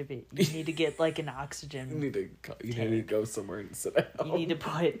wind out of it. You need to get, like, an oxygen You need to go somewhere and sit down. You need to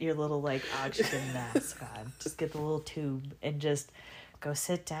put your little, like, oxygen mask on. Just get the little tube and just go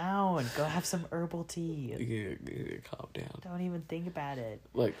sit down. Go have some herbal tea. You need to calm down. Don't even think about it.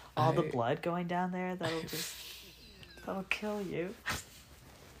 Like all the blood going down there, that'll kill you.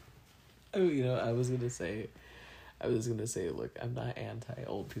 Oh, you know, I was gonna say, look, I'm not anti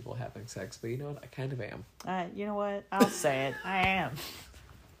old people having sex, but you know what? I kind of am. You know what? I'll say it. I am.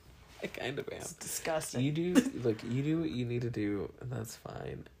 I kind of am. It's disgusting. You do what you need to do, and that's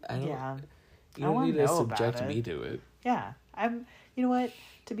fine. Yeah. You don't need to subject me to it. Yeah, you know what?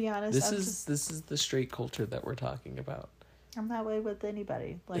 To be honest, this is the straight culture that we're talking about. I'm that way with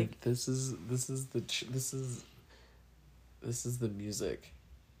anybody. Like this is the music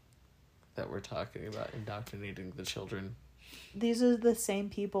that we're talking about, indoctrinating the children. These are the same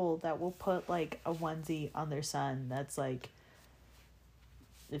people that will put like a onesie on their son that's like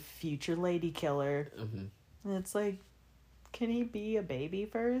the future lady killer. Mm-hmm. And it's like, can he be a baby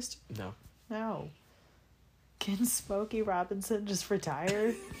first? No. Can Smokey Robinson just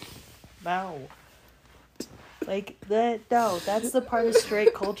retire? No. Like, that's the part of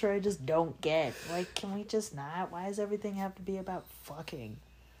straight culture I just don't get. Like, can we just not? Why does everything have to be about fucking?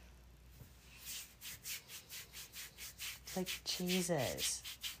 Like, Jesus.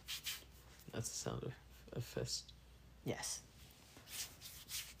 That's the sound of a fist. Yes.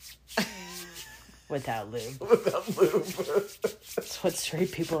 Without lube. That's what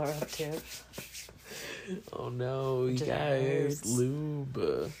straight people are up to. Oh no, you guys,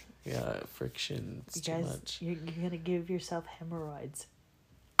 lube. Yeah, friction. It's too much. You're gonna give yourself hemorrhoids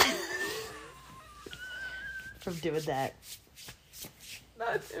from doing that.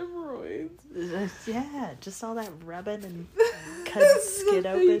 Not hemorrhoids. Yeah, just all that rubbing and cutting skin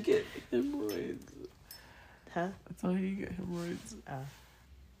open. You get hemorrhoids. Huh? That's how you get hemorrhoids.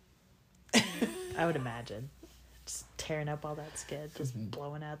 I would imagine. Just tearing up all that skin, just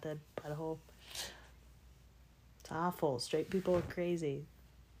blowing out that butthole. It's awful. Straight people are crazy.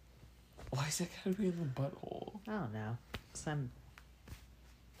 Why is it gotta be in the butthole? I don't know. So.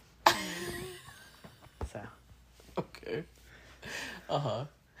 Okay.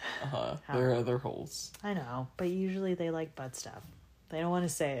 There are other holes. I know, but usually they like butt stuff. They don't want to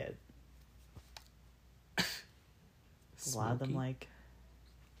say it. A lot of them like...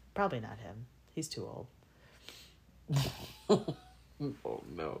 Probably not him. He's too old.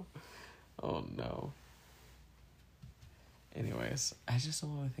 Oh no. Anyways, I just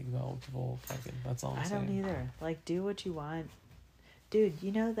don't want to think about old people fucking. That's all I'm saying. I don't either. Like, do what you want. Dude,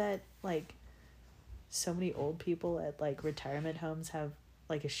 you know that, like, so many old people at, like, retirement homes have,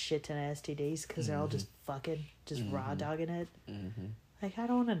 like, a shit ton of STDs because they're all just fucking, just raw dogging it? Mm-hmm. Like, I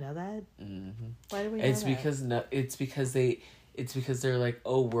don't want to know that. Mm-hmm. Why do we know that? It's because they're like,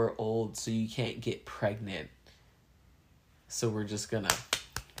 oh, we're old, so you can't get pregnant. So we're just gonna...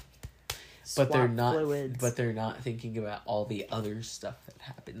 But they're not. Fluids. But they're not thinking about all the other stuff that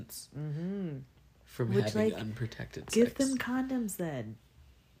happens. Mm-hmm. from having unprotected sex. Give them condoms then.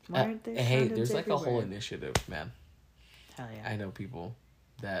 Why aren't there condoms there's like everywhere? a whole initiative, man. Hell yeah. I know people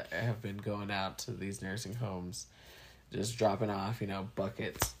that have been going out to these nursing homes, just dropping off,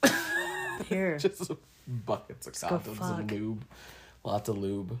 buckets. Here. Just buckets of condoms and lube. Lots of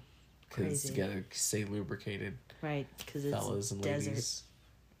lube. Because you gotta stay lubricated. Right, because it's fellas and desert. ladies.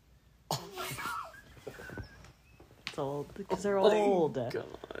 It's old. Because they're old. God.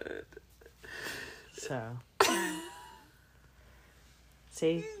 So.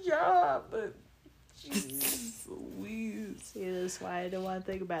 See? Yeah, but jeez Louise. See, that's why I don't want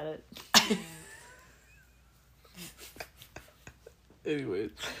to think about it.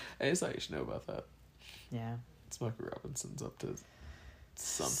 Anyways, I just thought you should know about that. Yeah. Smokey Robinson's up to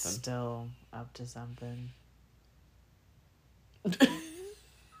something. Still up to something.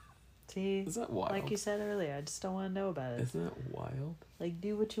 See? Is that wild? Like you said earlier, I just don't want to know about it. Isn't that wild? Like,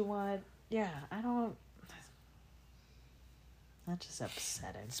 do what you want. Yeah, I don't... That's just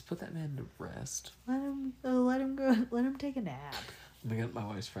upsetting. Just put that man to rest. Let him go. Let him take a nap. My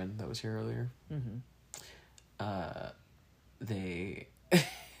wife's friend that was here earlier. Mm-hmm. They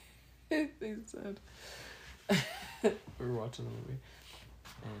said we were watching a movie,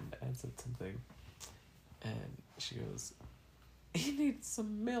 and I said something, and she goes, "He needs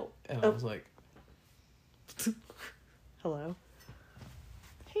some milk," and I was like, "Hello."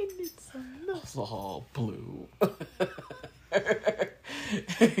 He needs some milk. It's all blue.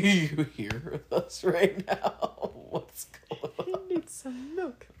 You here with us right now? What's going on? He needs some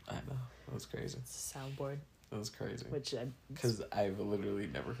milk. I know. That was crazy. It's a soundboard. That was crazy. Because I've literally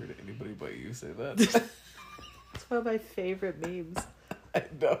never heard anybody but you say that. It's one of my favorite memes. I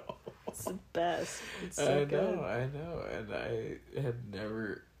know. It's the best. It's so good. I know. And I had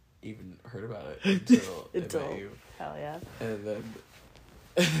never even heard about it until I met you. Hell yeah. And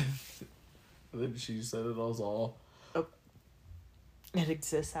then she said it was all... Oh. It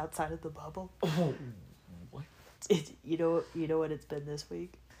exists outside of the bubble. Oh, what? You know what it's been this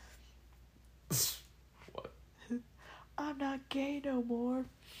week? What? I'm not gay no more.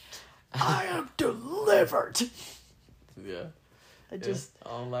 I am delivered. Yeah. I just...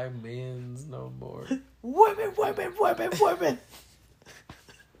 all like men's no more. Women.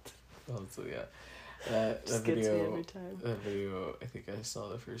 Oh, so yeah. That Just video, gets me every time. That video, I think I saw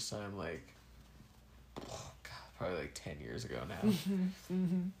the first time, probably 10 years ago now.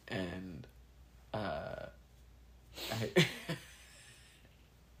 Mm-hmm. And, I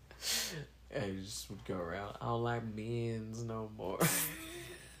just would go around, I don't like men's no more.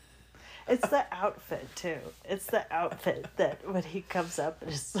 It's the outfit, too. It's the outfit that when he comes up,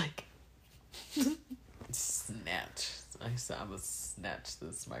 it's like... Snatch. I'm gonna snatch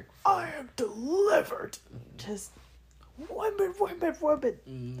this microphone. I am delivered. Just women.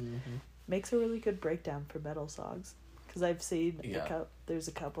 Mm-hmm. Makes a really good breakdown for metal songs. Because I've seen there's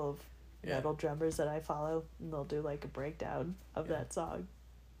a couple of metal drummers that I follow, and they'll do like a breakdown of that song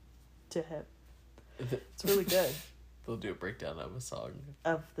to him. It's really good. They'll do a breakdown of a song.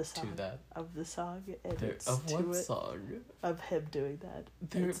 Of the song. To that. Of the song. And it's of to what it, song? Of him doing that.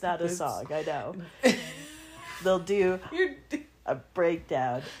 It's not a song, I know. They'll do a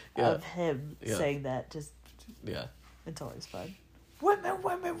breakdown of him saying that. Just it's always fun. Women.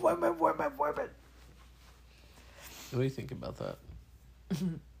 What do you think about that?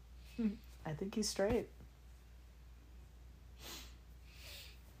 I think he's straight.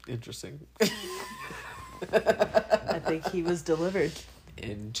 Interesting. I think he was delivered.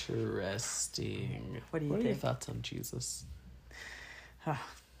 Interesting. What do you think? What are your thoughts on Jesus?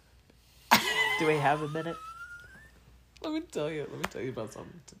 Do we have a minute? Let me tell you about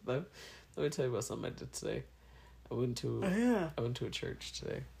something. Let me tell you about something I did today. I went to a church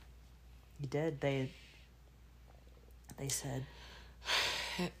today. You did. They said.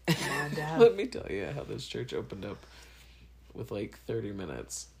 Let me tell you how this church opened up with 30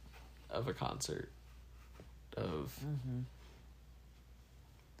 minutes of a concert of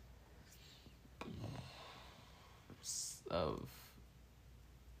of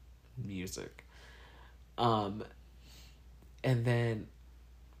music. And then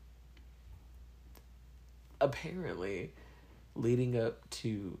apparently leading up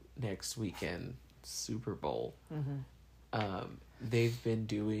to next weekend Super Bowl, they've been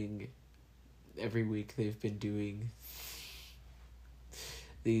doing every week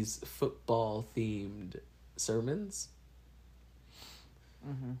these football themed sermons.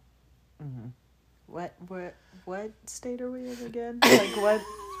 What state are we in again? What?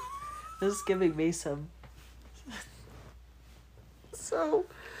 This is giving me some. So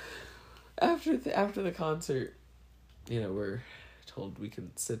after the concert, we're told we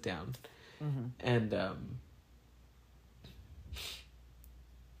can sit down, And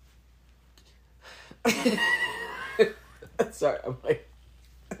sorry, I'm like,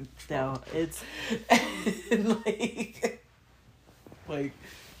 no, it's and like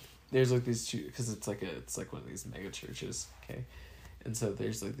there's like these two, because it's like one of these mega churches, okay, and so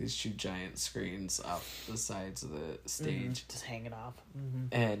there's like these two giant screens off the sides of the stage, just hanging off,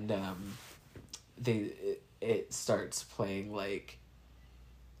 and it starts playing like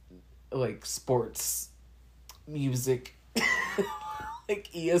sports music. Like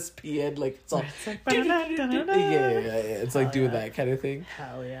ESPN, like it's all it's like doing that kind of thing.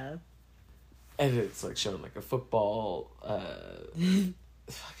 Hell yeah. And it's like showing like a football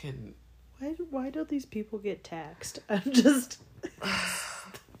fucking why don't these people get taxed? I'm just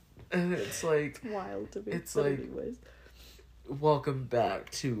and it's like it's wild to me. It's but like, anyways, welcome back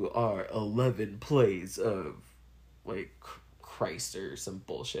to our 11 plays of like Christ or some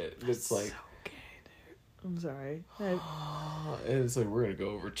bullshit. That's it's like so gay, dude. I'm sorry. And it's like, we're gonna go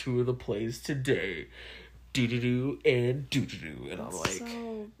over 2 of the plays today, do-do-do and do-do-do, and I'm like,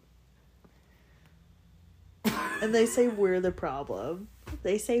 and they say we're the problem.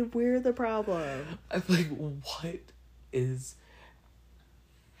 They say we're the problem. I'm like, what is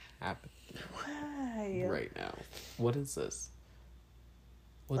happening? Why? Right now? What is this?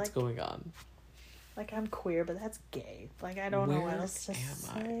 What's like, going on? Like, I'm queer, but that's gay. Like, I don't know what else to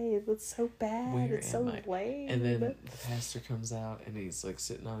say. That's so bad. Where it's so lame. And then the pastor comes out, and he's like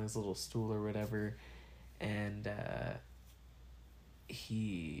sitting on his little stool or whatever, and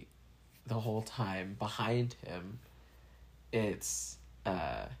he, the whole time behind him, it's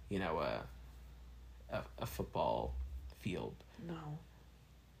a football field. No.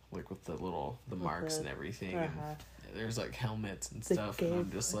 Like with the marks and everything. Uh-huh. And there's like helmets and stuff, and I'm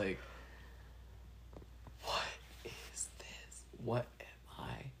just like, what is this? What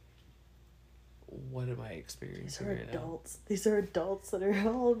am I experiencing right adults. Now? These are adults that are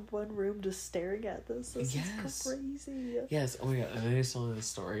all in one room just staring at this. This is crazy. Yes. Oh my god. And then he's telling this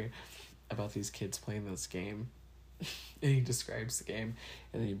story about these kids playing this game. And he describes the game,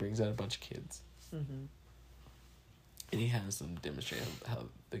 and then he brings out a bunch of kids. Mm-hmm. And he has them demonstrate how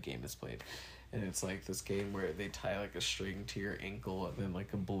the game is played. And it's like this game where they tie like a string to your ankle and then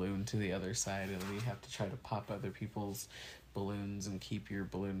like a balloon to the other side, and then you have to try to pop other people's balloons and keep your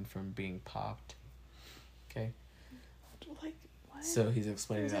balloon from being popped. Okay? Like, what? So he's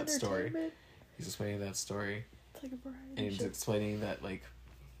explaining that story. He's explaining that story. It's like a variety and he's explaining that like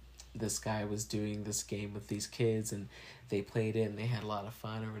this guy was doing this game with these kids, and they played it and they had a lot of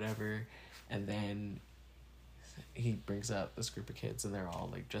fun or whatever, and then he brings up this group of kids, and they're all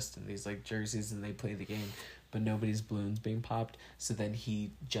like dressed in these like jerseys, and they play the game, but nobody's balloons being popped. So then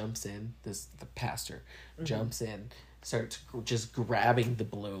he jumps in, the pastor jumps in, starts just grabbing the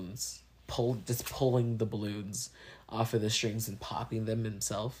balloons, pulling the balloons off of the strings and popping them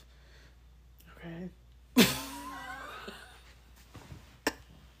himself. Okay.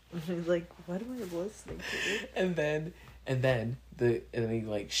 Like, what am I listening to? And then he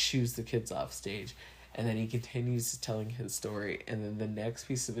like shoos the kids off stage, and then he continues telling his story, and then the next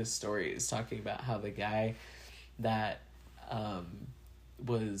piece of his story is talking about how the guy that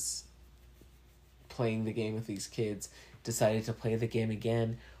was playing the game with these kids decided to play the game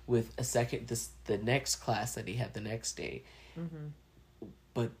again with the next class that he had the next day. Mm-hmm.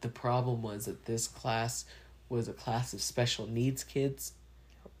 But the problem was that this class was a class of special needs kids.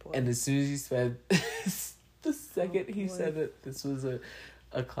 And as soon as he said, the second he said that this was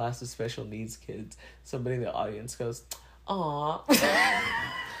a class of special needs kids, somebody in the audience goes, "Aw."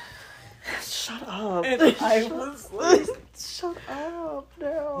 Shut up. And I was like, shut up,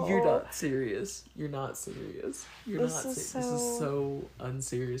 no. You're not serious. This is so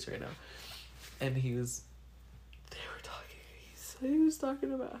unserious right now. And he was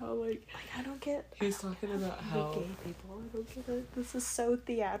talking about how like I don't get. He was talking about how gay people. I don't get it. This is so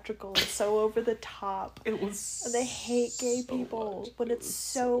theatrical. It's so over the top. It was. And they hate gay so people much. when it's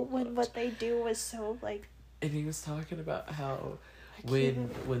so when what they do is so like. And he was talking about how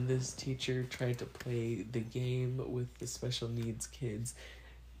when this teacher tried to play the game with the special needs kids,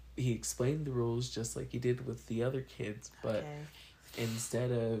 he explained the rules just like he did with the other kids, but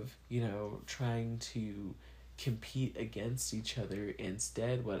instead of trying to compete against each other,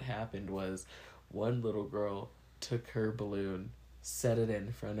 instead what happened was one little girl took her balloon, set it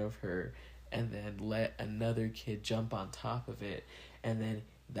in front of her, and then let another kid jump on top of it, and then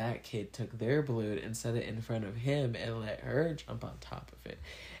that kid took their balloon and set it in front of him and let her jump on top of it,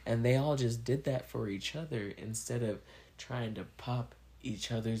 and they all just did that for each other instead of trying to pop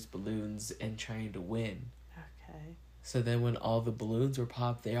each other's balloons and trying to win. Okay. So then when all the balloons were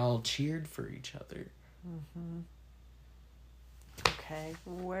popped, they all cheered for each other. Mm-hmm. Okay,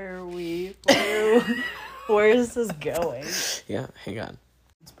 where are we? Where is this going? Yeah, hang on.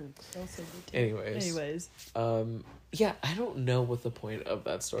 Anyways. Yeah, I don't know what the point of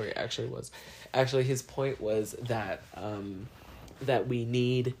that story actually was. Actually, his point was that that we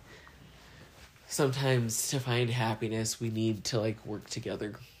need, sometimes to find happiness, we need to, like, work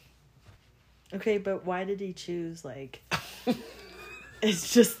together. Okay, but why did he choose, like...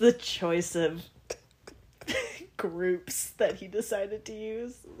 It's just the choice of groups that he decided to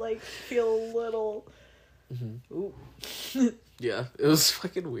use, like, feel a little... Mm-hmm. Ooh. Yeah, it was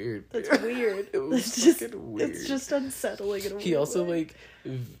fucking weird. That's weird. It was fucking weird. It's just unsettling in a He also, way.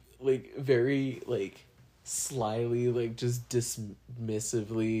 like, very, like, slyly, like, just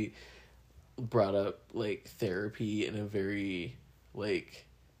dismissively brought up, like, therapy in a very, like,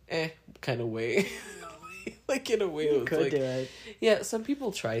 kind of way. Like, in a way it was could like... do it. Yeah, some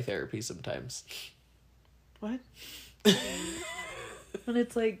people try therapy sometimes. What? When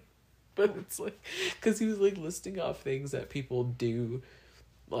it's like... But it's like... Because he was, like, listing off things that people do,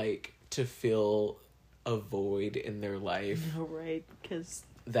 like, to fill a void in their life. No, right, because...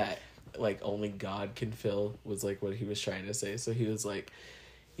 That, like, only God can fill, was, like, what he was trying to say. So he was like,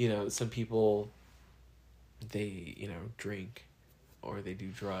 you know, some people, they, you know, drink, or they do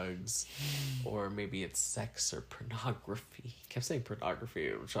drugs, or maybe it's sex or pornography. He kept saying pornography,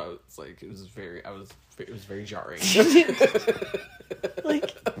 which I was like, it was very jarring.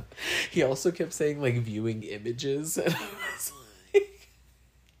 Like, he also kept saying, like, viewing images, and I was like,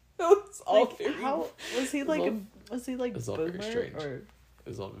 it was all like, very... how was he like? Was he like it was all boomer very strange. or? It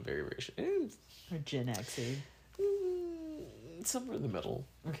was all very, very strange. Or Gen X-y? Somewhere in the middle.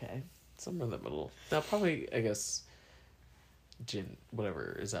 Okay. Somewhere in the middle. Now, probably, I guess,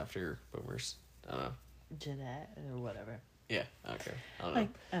 whatever is after boomers. I don't know. Gen X or whatever. Yeah, okay. I don't know. Like,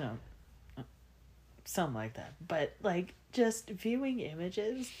 I don't know. Something like that. But, like, just viewing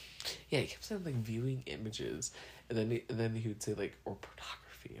images. Yeah, he kept saying, like, viewing images. And then he would say, like, or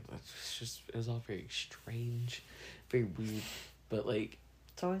pornography. And it was all very strange. Very weird. But, like...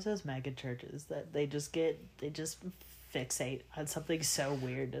 It's always those mega churches that they just fixate on something so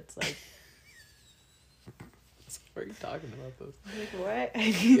weird. It's like... Why are you talking about this? Like, what?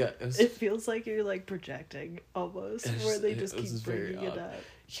 Yeah, it feels like you're, like, projecting, almost, where they just keep bringing it up.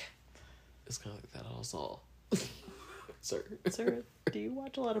 Yeah. It's kind of like that also. Sir, do you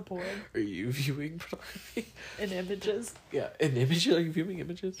watch a lot of porn? Are you viewing pornography? And images? Yeah, and images? Are you viewing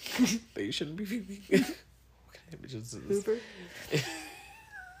images? That you shouldn't be viewing? What kind of images is this? Hoover?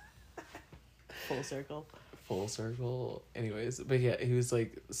 Full circle. Anyways, but yeah, he was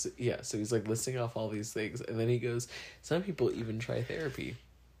like, so he's like listing off all these things, and then he goes, some people even try therapy.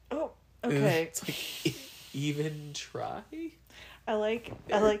 Oh, okay. It's like, even try? I like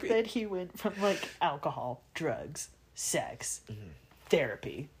that he went from, like, alcohol, drugs, sex,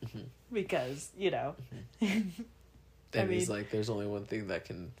 therapy, because, you know. And he's like, there's only one thing that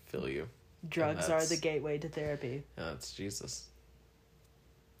can fill you. Drugs are the gateway to therapy. That's Jesus.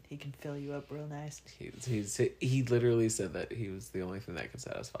 He can fill you up real nice. He literally said that he was the only thing that could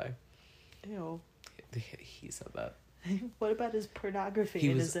satisfy. Ew. He said that. What about his pornography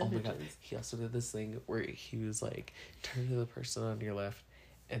and his images? Oh my God. He also did this thing where he was like, turn to the person on your left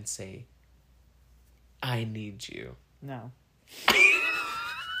and say, I need you. No.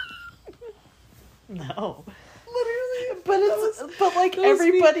 No. Literally. But like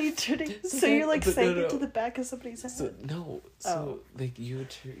everybody turning. So you're like saying it to the back of somebody's head. Like you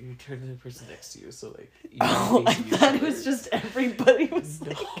turn to the person next to you. So like. I thought it was just everybody was.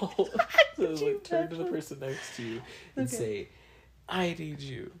 No. So like turn to the person next to you and say, I need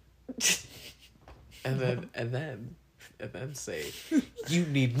you. And then say, you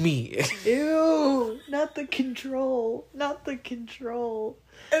need me. Ew, not the control.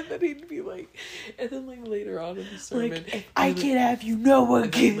 And then he'd be like, and then like later on in the sermon, like, if I can't have you, no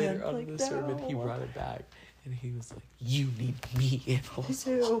one can. Later on in the sermon, he brought it back, and he was like, you need me. And I was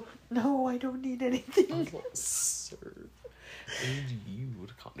like, no, I don't need anything. I was like, sir, I need you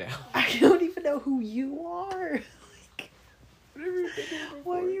to calm down. I don't even know who you are. Like,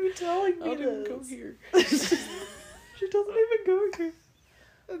 why are you telling me this? I didn't go here. She doesn't even go here.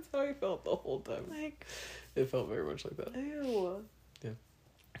 That's how I felt the whole time. Like, it felt very much like that. Ew. Yeah.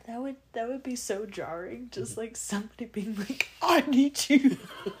 That would be so jarring. Just like somebody being like, I need you.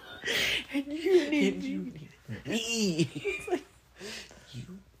 And you need me. It's like,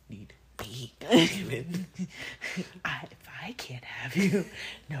 you need me. If I can't have you,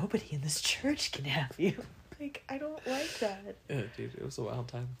 nobody in this church can have you. Like, I don't like that. Yeah, dude, it was a wild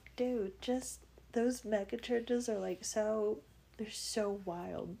time. Dude, just those mega churches are like they're so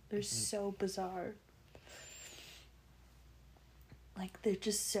wild. They're so bizarre. Like, they're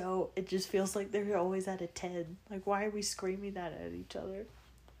just so, it just feels like they're always at a 10. Like, why are we screaming that at each other?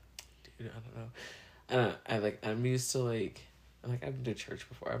 Dude, I don't know. I'm used to, like, I've been to church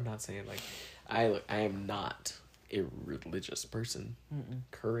before. I'm not saying, like, I am not a religious person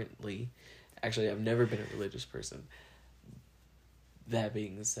currently. Actually, I've never been a religious person. That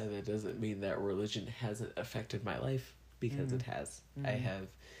being said, that doesn't mean that religion hasn't affected my life, because it has. I have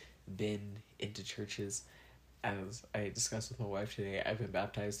been into churches. As I discussed with my wife today, I've been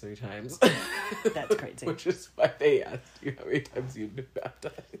baptized 3 times. That's crazy. Which is why they asked you how many times you've been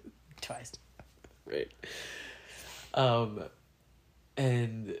baptized. Twice. Right.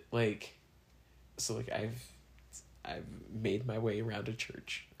 And, like, so, like, I've made my way around a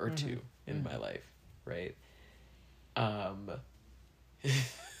church or two in my life, right?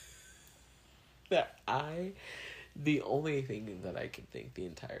 The only thing that I could think the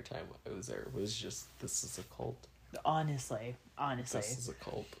entire time I was there was just, this is a cult. Honestly. This is a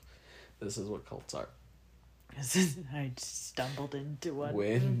cult. This is what cults are. I stumbled into one.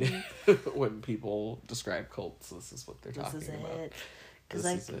 When people describe cults, this is what they're talking about. Because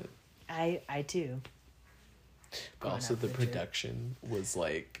I too. But also the production was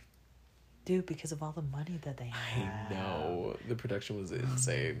like... Dude, because of all the money that they had. I know. The production was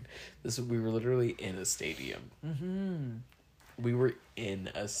insane. We were literally in a stadium. We were in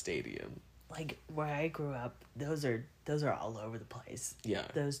a stadium. Like, where I grew up, those are all over the place. Yeah.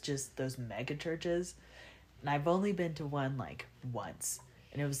 Those mega churches. And I've only been to one, like, once.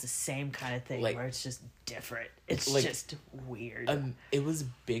 And it was the same kind of thing, like, where it's just different. It's like, just weird. It was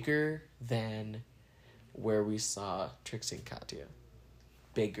bigger than where we saw Trixie and Katya.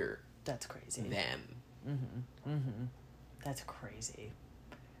 Bigger. That's crazy. That's crazy.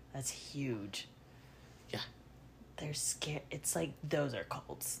 That's huge. Yeah. They're scared. It's like, those are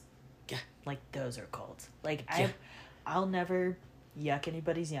cults. Yeah. Like, those are cults. Like, I'll never yuck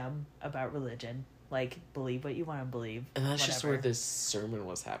anybody's yum about religion. Like, believe what you want to believe. And that's just where this sermon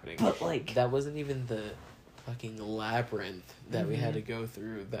was happening. But, like... That wasn't even the fucking labyrinth that we had to go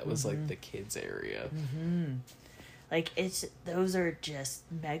through. That was, like, the kids' area. Like, those are just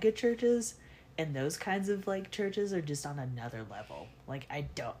mega churches, and those kinds of, like, churches are just on another level. Like,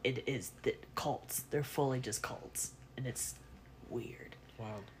 it is the cults. They're fully just cults. And it's weird.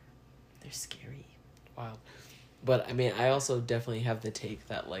 Wild. They're scary. Wild. But, I mean, I also definitely have the take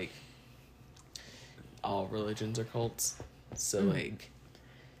that, like, all religions are cults. So, like,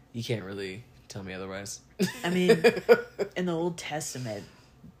 you can't really tell me otherwise. I mean, in the Old Testament,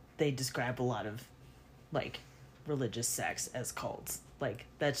 they describe a lot of, like, religious sects as cults. Like,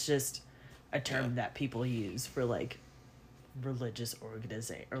 that's just a term that people use for, like, religious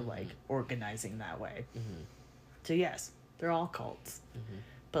organization, or, like, organizing that way. So, yes, they're all cults.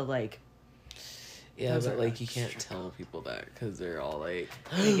 But, like... Yeah, but, like, you can't tell people that, because they're all, like...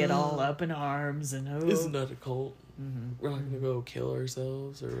 They get all up in arms and... Oh. Isn't that a cult? We're not going to go kill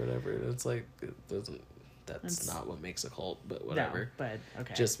ourselves or whatever. And it's like, it doesn't... That's not what makes a cult, but whatever. No, but,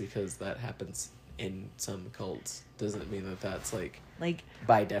 okay. Just because that happens in some cults doesn't mean that that's, like, like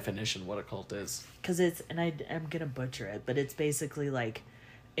by definition what a cult is. Because it's... And I'm going to butcher it, but it's basically, like,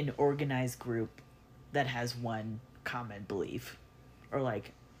 an organized group that has one common belief. Or,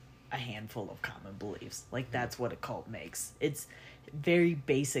 like... a handful of common beliefs. Like, that's what a cult makes. It's very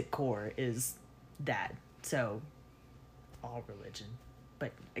basic core is that. So, all religion.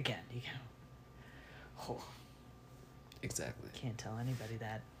 But, again, you know. Oh, exactly. Can't tell anybody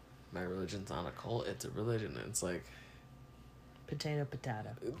that. My religion's not a cult. It's a religion. It's like... Potato.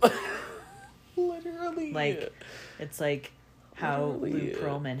 Literally. Like, it's like how Lou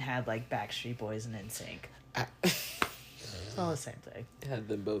Pearlman had, like, Backstreet Boys and NSYNC. It's all the same thing. Had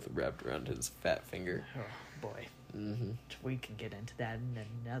them both wrapped around his fat finger. Oh, boy. We can get into that in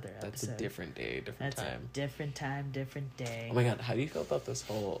another episode. That's a different day, different time. A different time, different day. Oh my god, how do you feel about this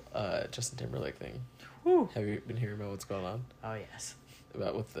whole Justin Timberlake thing? Whew. Have you been hearing about what's going on? Oh, yes.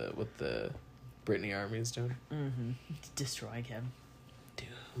 About what the Britney Army is doing? Destroying him.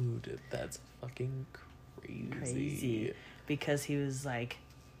 Dude, that's fucking crazy. Because he was like...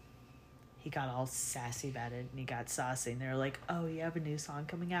 He got all sassy about it, and he got saucy, and they're like, oh, you have a new song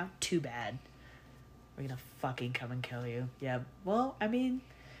coming out? Too bad. We're gonna fucking come and kill you. Yeah, well, I mean,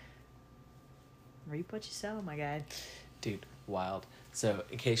 reap what you sow, my guy. Dude, wild. So,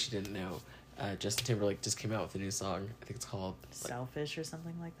 in case you didn't know, Justin Timberlake just came out with a new song. I think it's called... Selfish or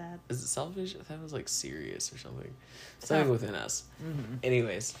something like that? Is it Selfish? I thought it was, like, Serious or something. Something within us.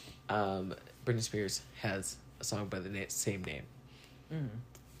 Anyways, Britney Spears has a song by the same name.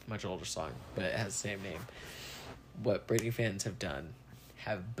 much older song, but it has the same name. What Britney fans have done,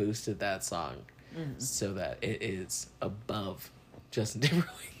 have boosted that song so that it is above Justin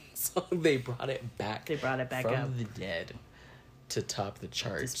Timberlake's song. They brought it back. From up the dead to top the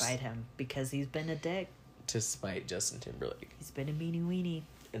charts. Despite him, because he's been a dick. Despite Justin Timberlake. He's been a meanie weenie.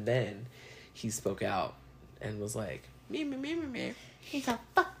 And then he spoke out and was like, me. He's a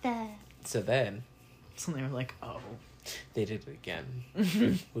fuck that. So then. So they were like, oh. They did it again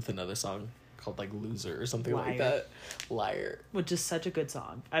with another song called like Loser or something like that. Liar. Which is such a good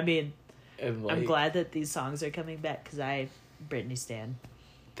song. I mean, and, like, I'm glad that these songs are coming back because Britney stan.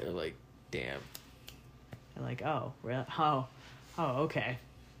 They're like, damn. They're like, oh, really? Oh, okay.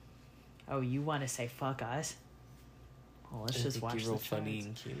 Oh, you want to say fuck us? Well, let's just watch the real funny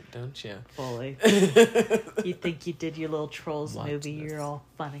and cute, don't you? Fully. You think you did your little Trolls movie? You're all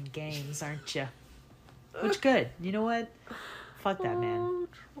fun and games, aren't you? Which good. You know what? Fuck that, man.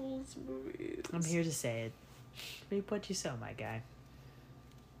 Trolls movies. I'm here to say it. Reap what you sow, my guy.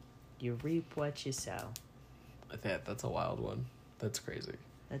 You reap what you sow. That's a wild one. That's crazy.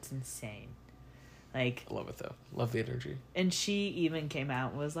 That's insane. Like, I love it though. Love the energy. And she even came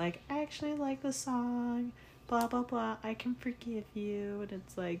out and was like, I actually like the song. Blah blah blah. I can forgive you. And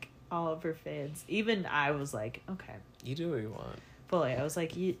it's like all of her fans. Even I was like, okay. You do what you want. Fully. I was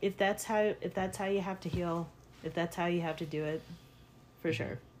like, if that's how you have to heal, if that's how you have to do it, for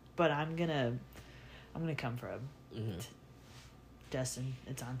sure. But I'm gonna come for him. Mm-hmm. Justin,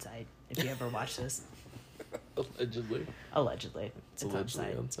 it's on site. If you ever watch this. Allegedly. It's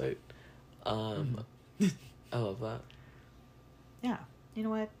allegedly on site. I love that. Yeah. You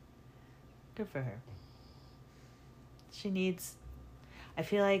know what? Good for her. I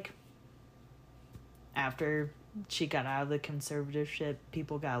feel like after she got out of the conservatorship,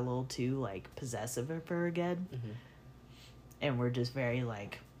 people got a little too, like, possessive of her again. Mm-hmm. And we're just very,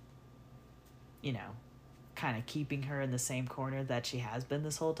 like, you know, kind of keeping her in the same corner that she has been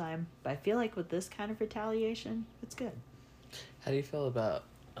this whole time. But I feel like with this kind of retaliation, it's good. How do you feel about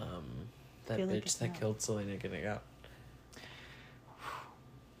that bitch that killed Selena getting out?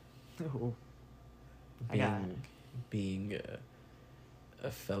 Ooh. Being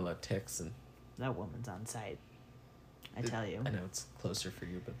a fella Texan. That woman's on site. I tell you. I know it's closer for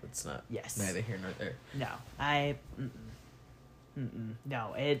you, but that's not. Yes. Neither here nor there. No,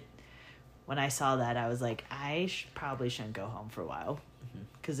 no. When I saw that, I was like, I probably shouldn't go home for a while,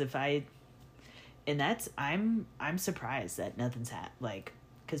 because I'm surprised that nothing's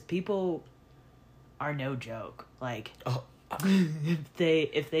because people are no joke. Like,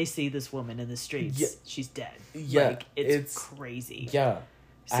 if they see this woman in the streets, she's dead. Yeah, like, it's crazy. Yeah,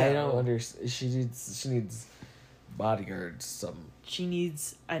 so, I don't understand. She needs bodyguards. She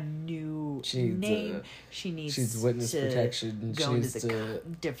needs a new name. She needs witness protection. Go into the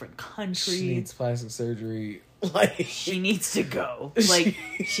different country. She needs plastic surgery. Like, she needs to go. Like,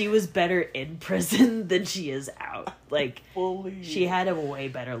 she was better in prison than she is out. Like, fully. She had a way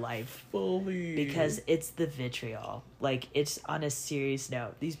better life. Fully. Because it's the vitriol. Like, it's on a serious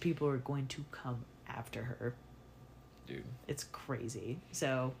note. These people are going to come after her. Dude. It's crazy.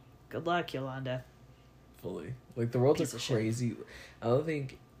 So, good luck, Yolanda. Fully. Like, the world's a crazy. I don't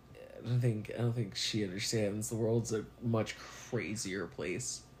think she understands the world's a much crazier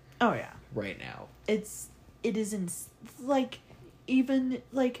place. Oh yeah. Right now. It isn't like, even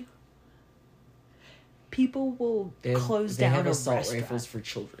like, people will close down a assault restaurant rifles for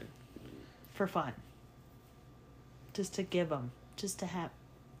children for fun. Just to give them, just to have.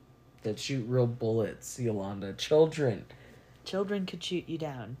 That shoot real bullets, Yolanda. Children could shoot you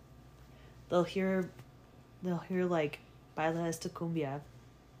down. They'll hear like Baila esta cumbia,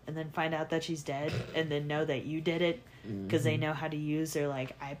 and then find out that she's dead, and then know that you did it because they know how to use their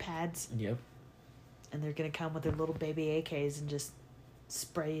like iPads. Yep. And they're gonna come with their little baby AKs and just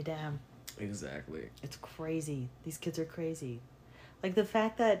spray you down. Exactly. It's crazy. These kids are crazy. Like, the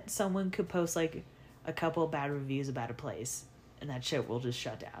fact that someone could post like a couple of bad reviews about a place and that shit will just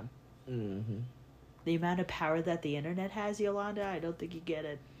shut down. Mm-hmm. The amount of power that the internet has, Yolanda, I don't think you get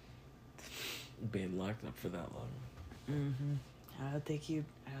it. Being locked up for that long. Mm-hmm. I don't think you.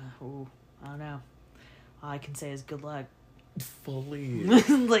 I don't know. All I can say is good luck. Fully.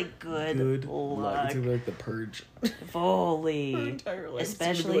 Like, good luck. It's gonna be like The Purge. Fully. Her entire life.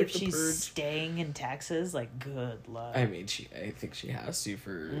 Especially if she's staying in Texas. Like, good luck. I mean, I think she has to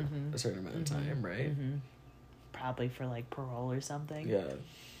for a certain amount of time, right? Mm-hmm. Probably for like parole or something. Yeah.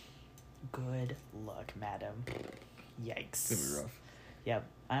 Good luck, madam. Yikes. It's gonna be rough. Yep.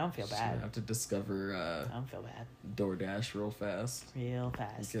 I don't feel bad. I have to discover I don't feel bad. DoorDash real fast.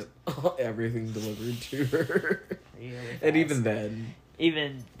 Get everything delivered to her. Really fast. And even then,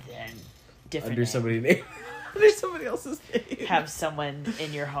 Even then, different Under name. somebody's name. Under somebody else's name. Have someone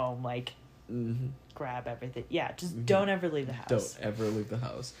in your home, like, grab everything. Yeah, just don't ever leave the house. Don't ever leave the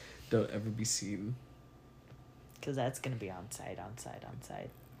house. Don't ever be seen. Because that's going to be on site.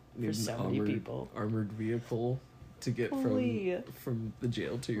 For so many people. Armored vehicle to get from the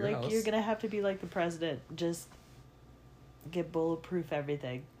jail to your house. You're going to have to be like the president. Just get bulletproof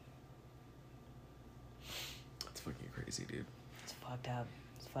everything. That's fucking crazy, dude. It's fucked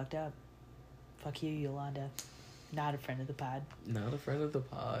up. Fuck you, Yolanda. Not a friend of the pod. Not a friend of the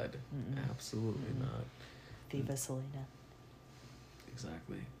pod. Mm-mm. Absolutely not. Viva Selena.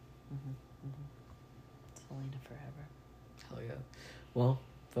 Exactly. Selena forever. Hell yeah. Well,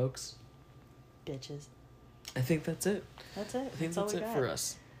 folks. Bitches. I think that's it. That's it. I think that's it for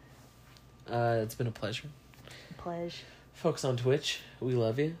us. It's been a pleasure. Folks on Twitch, we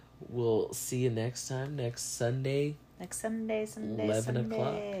love you. We'll see you next time, next Sunday. 11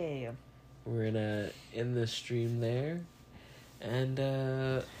 o'clock. We're gonna end the stream there. And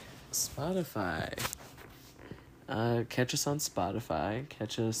Spotify. Catch us on Spotify.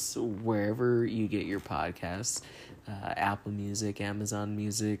 Catch us wherever you get your podcasts. Apple Music, Amazon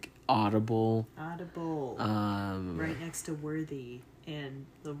Music, Audible. Right next to Worthy and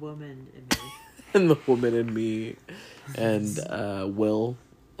The Woman in Me. And The Woman in Me. And Will.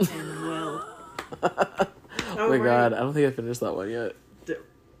 And Will. Oh my god, I don't think I finished that one yet.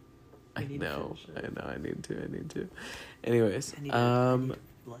 I know. I need to. Anyways, I need to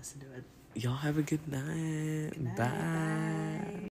listen to it. Y'all have a good night. Bye.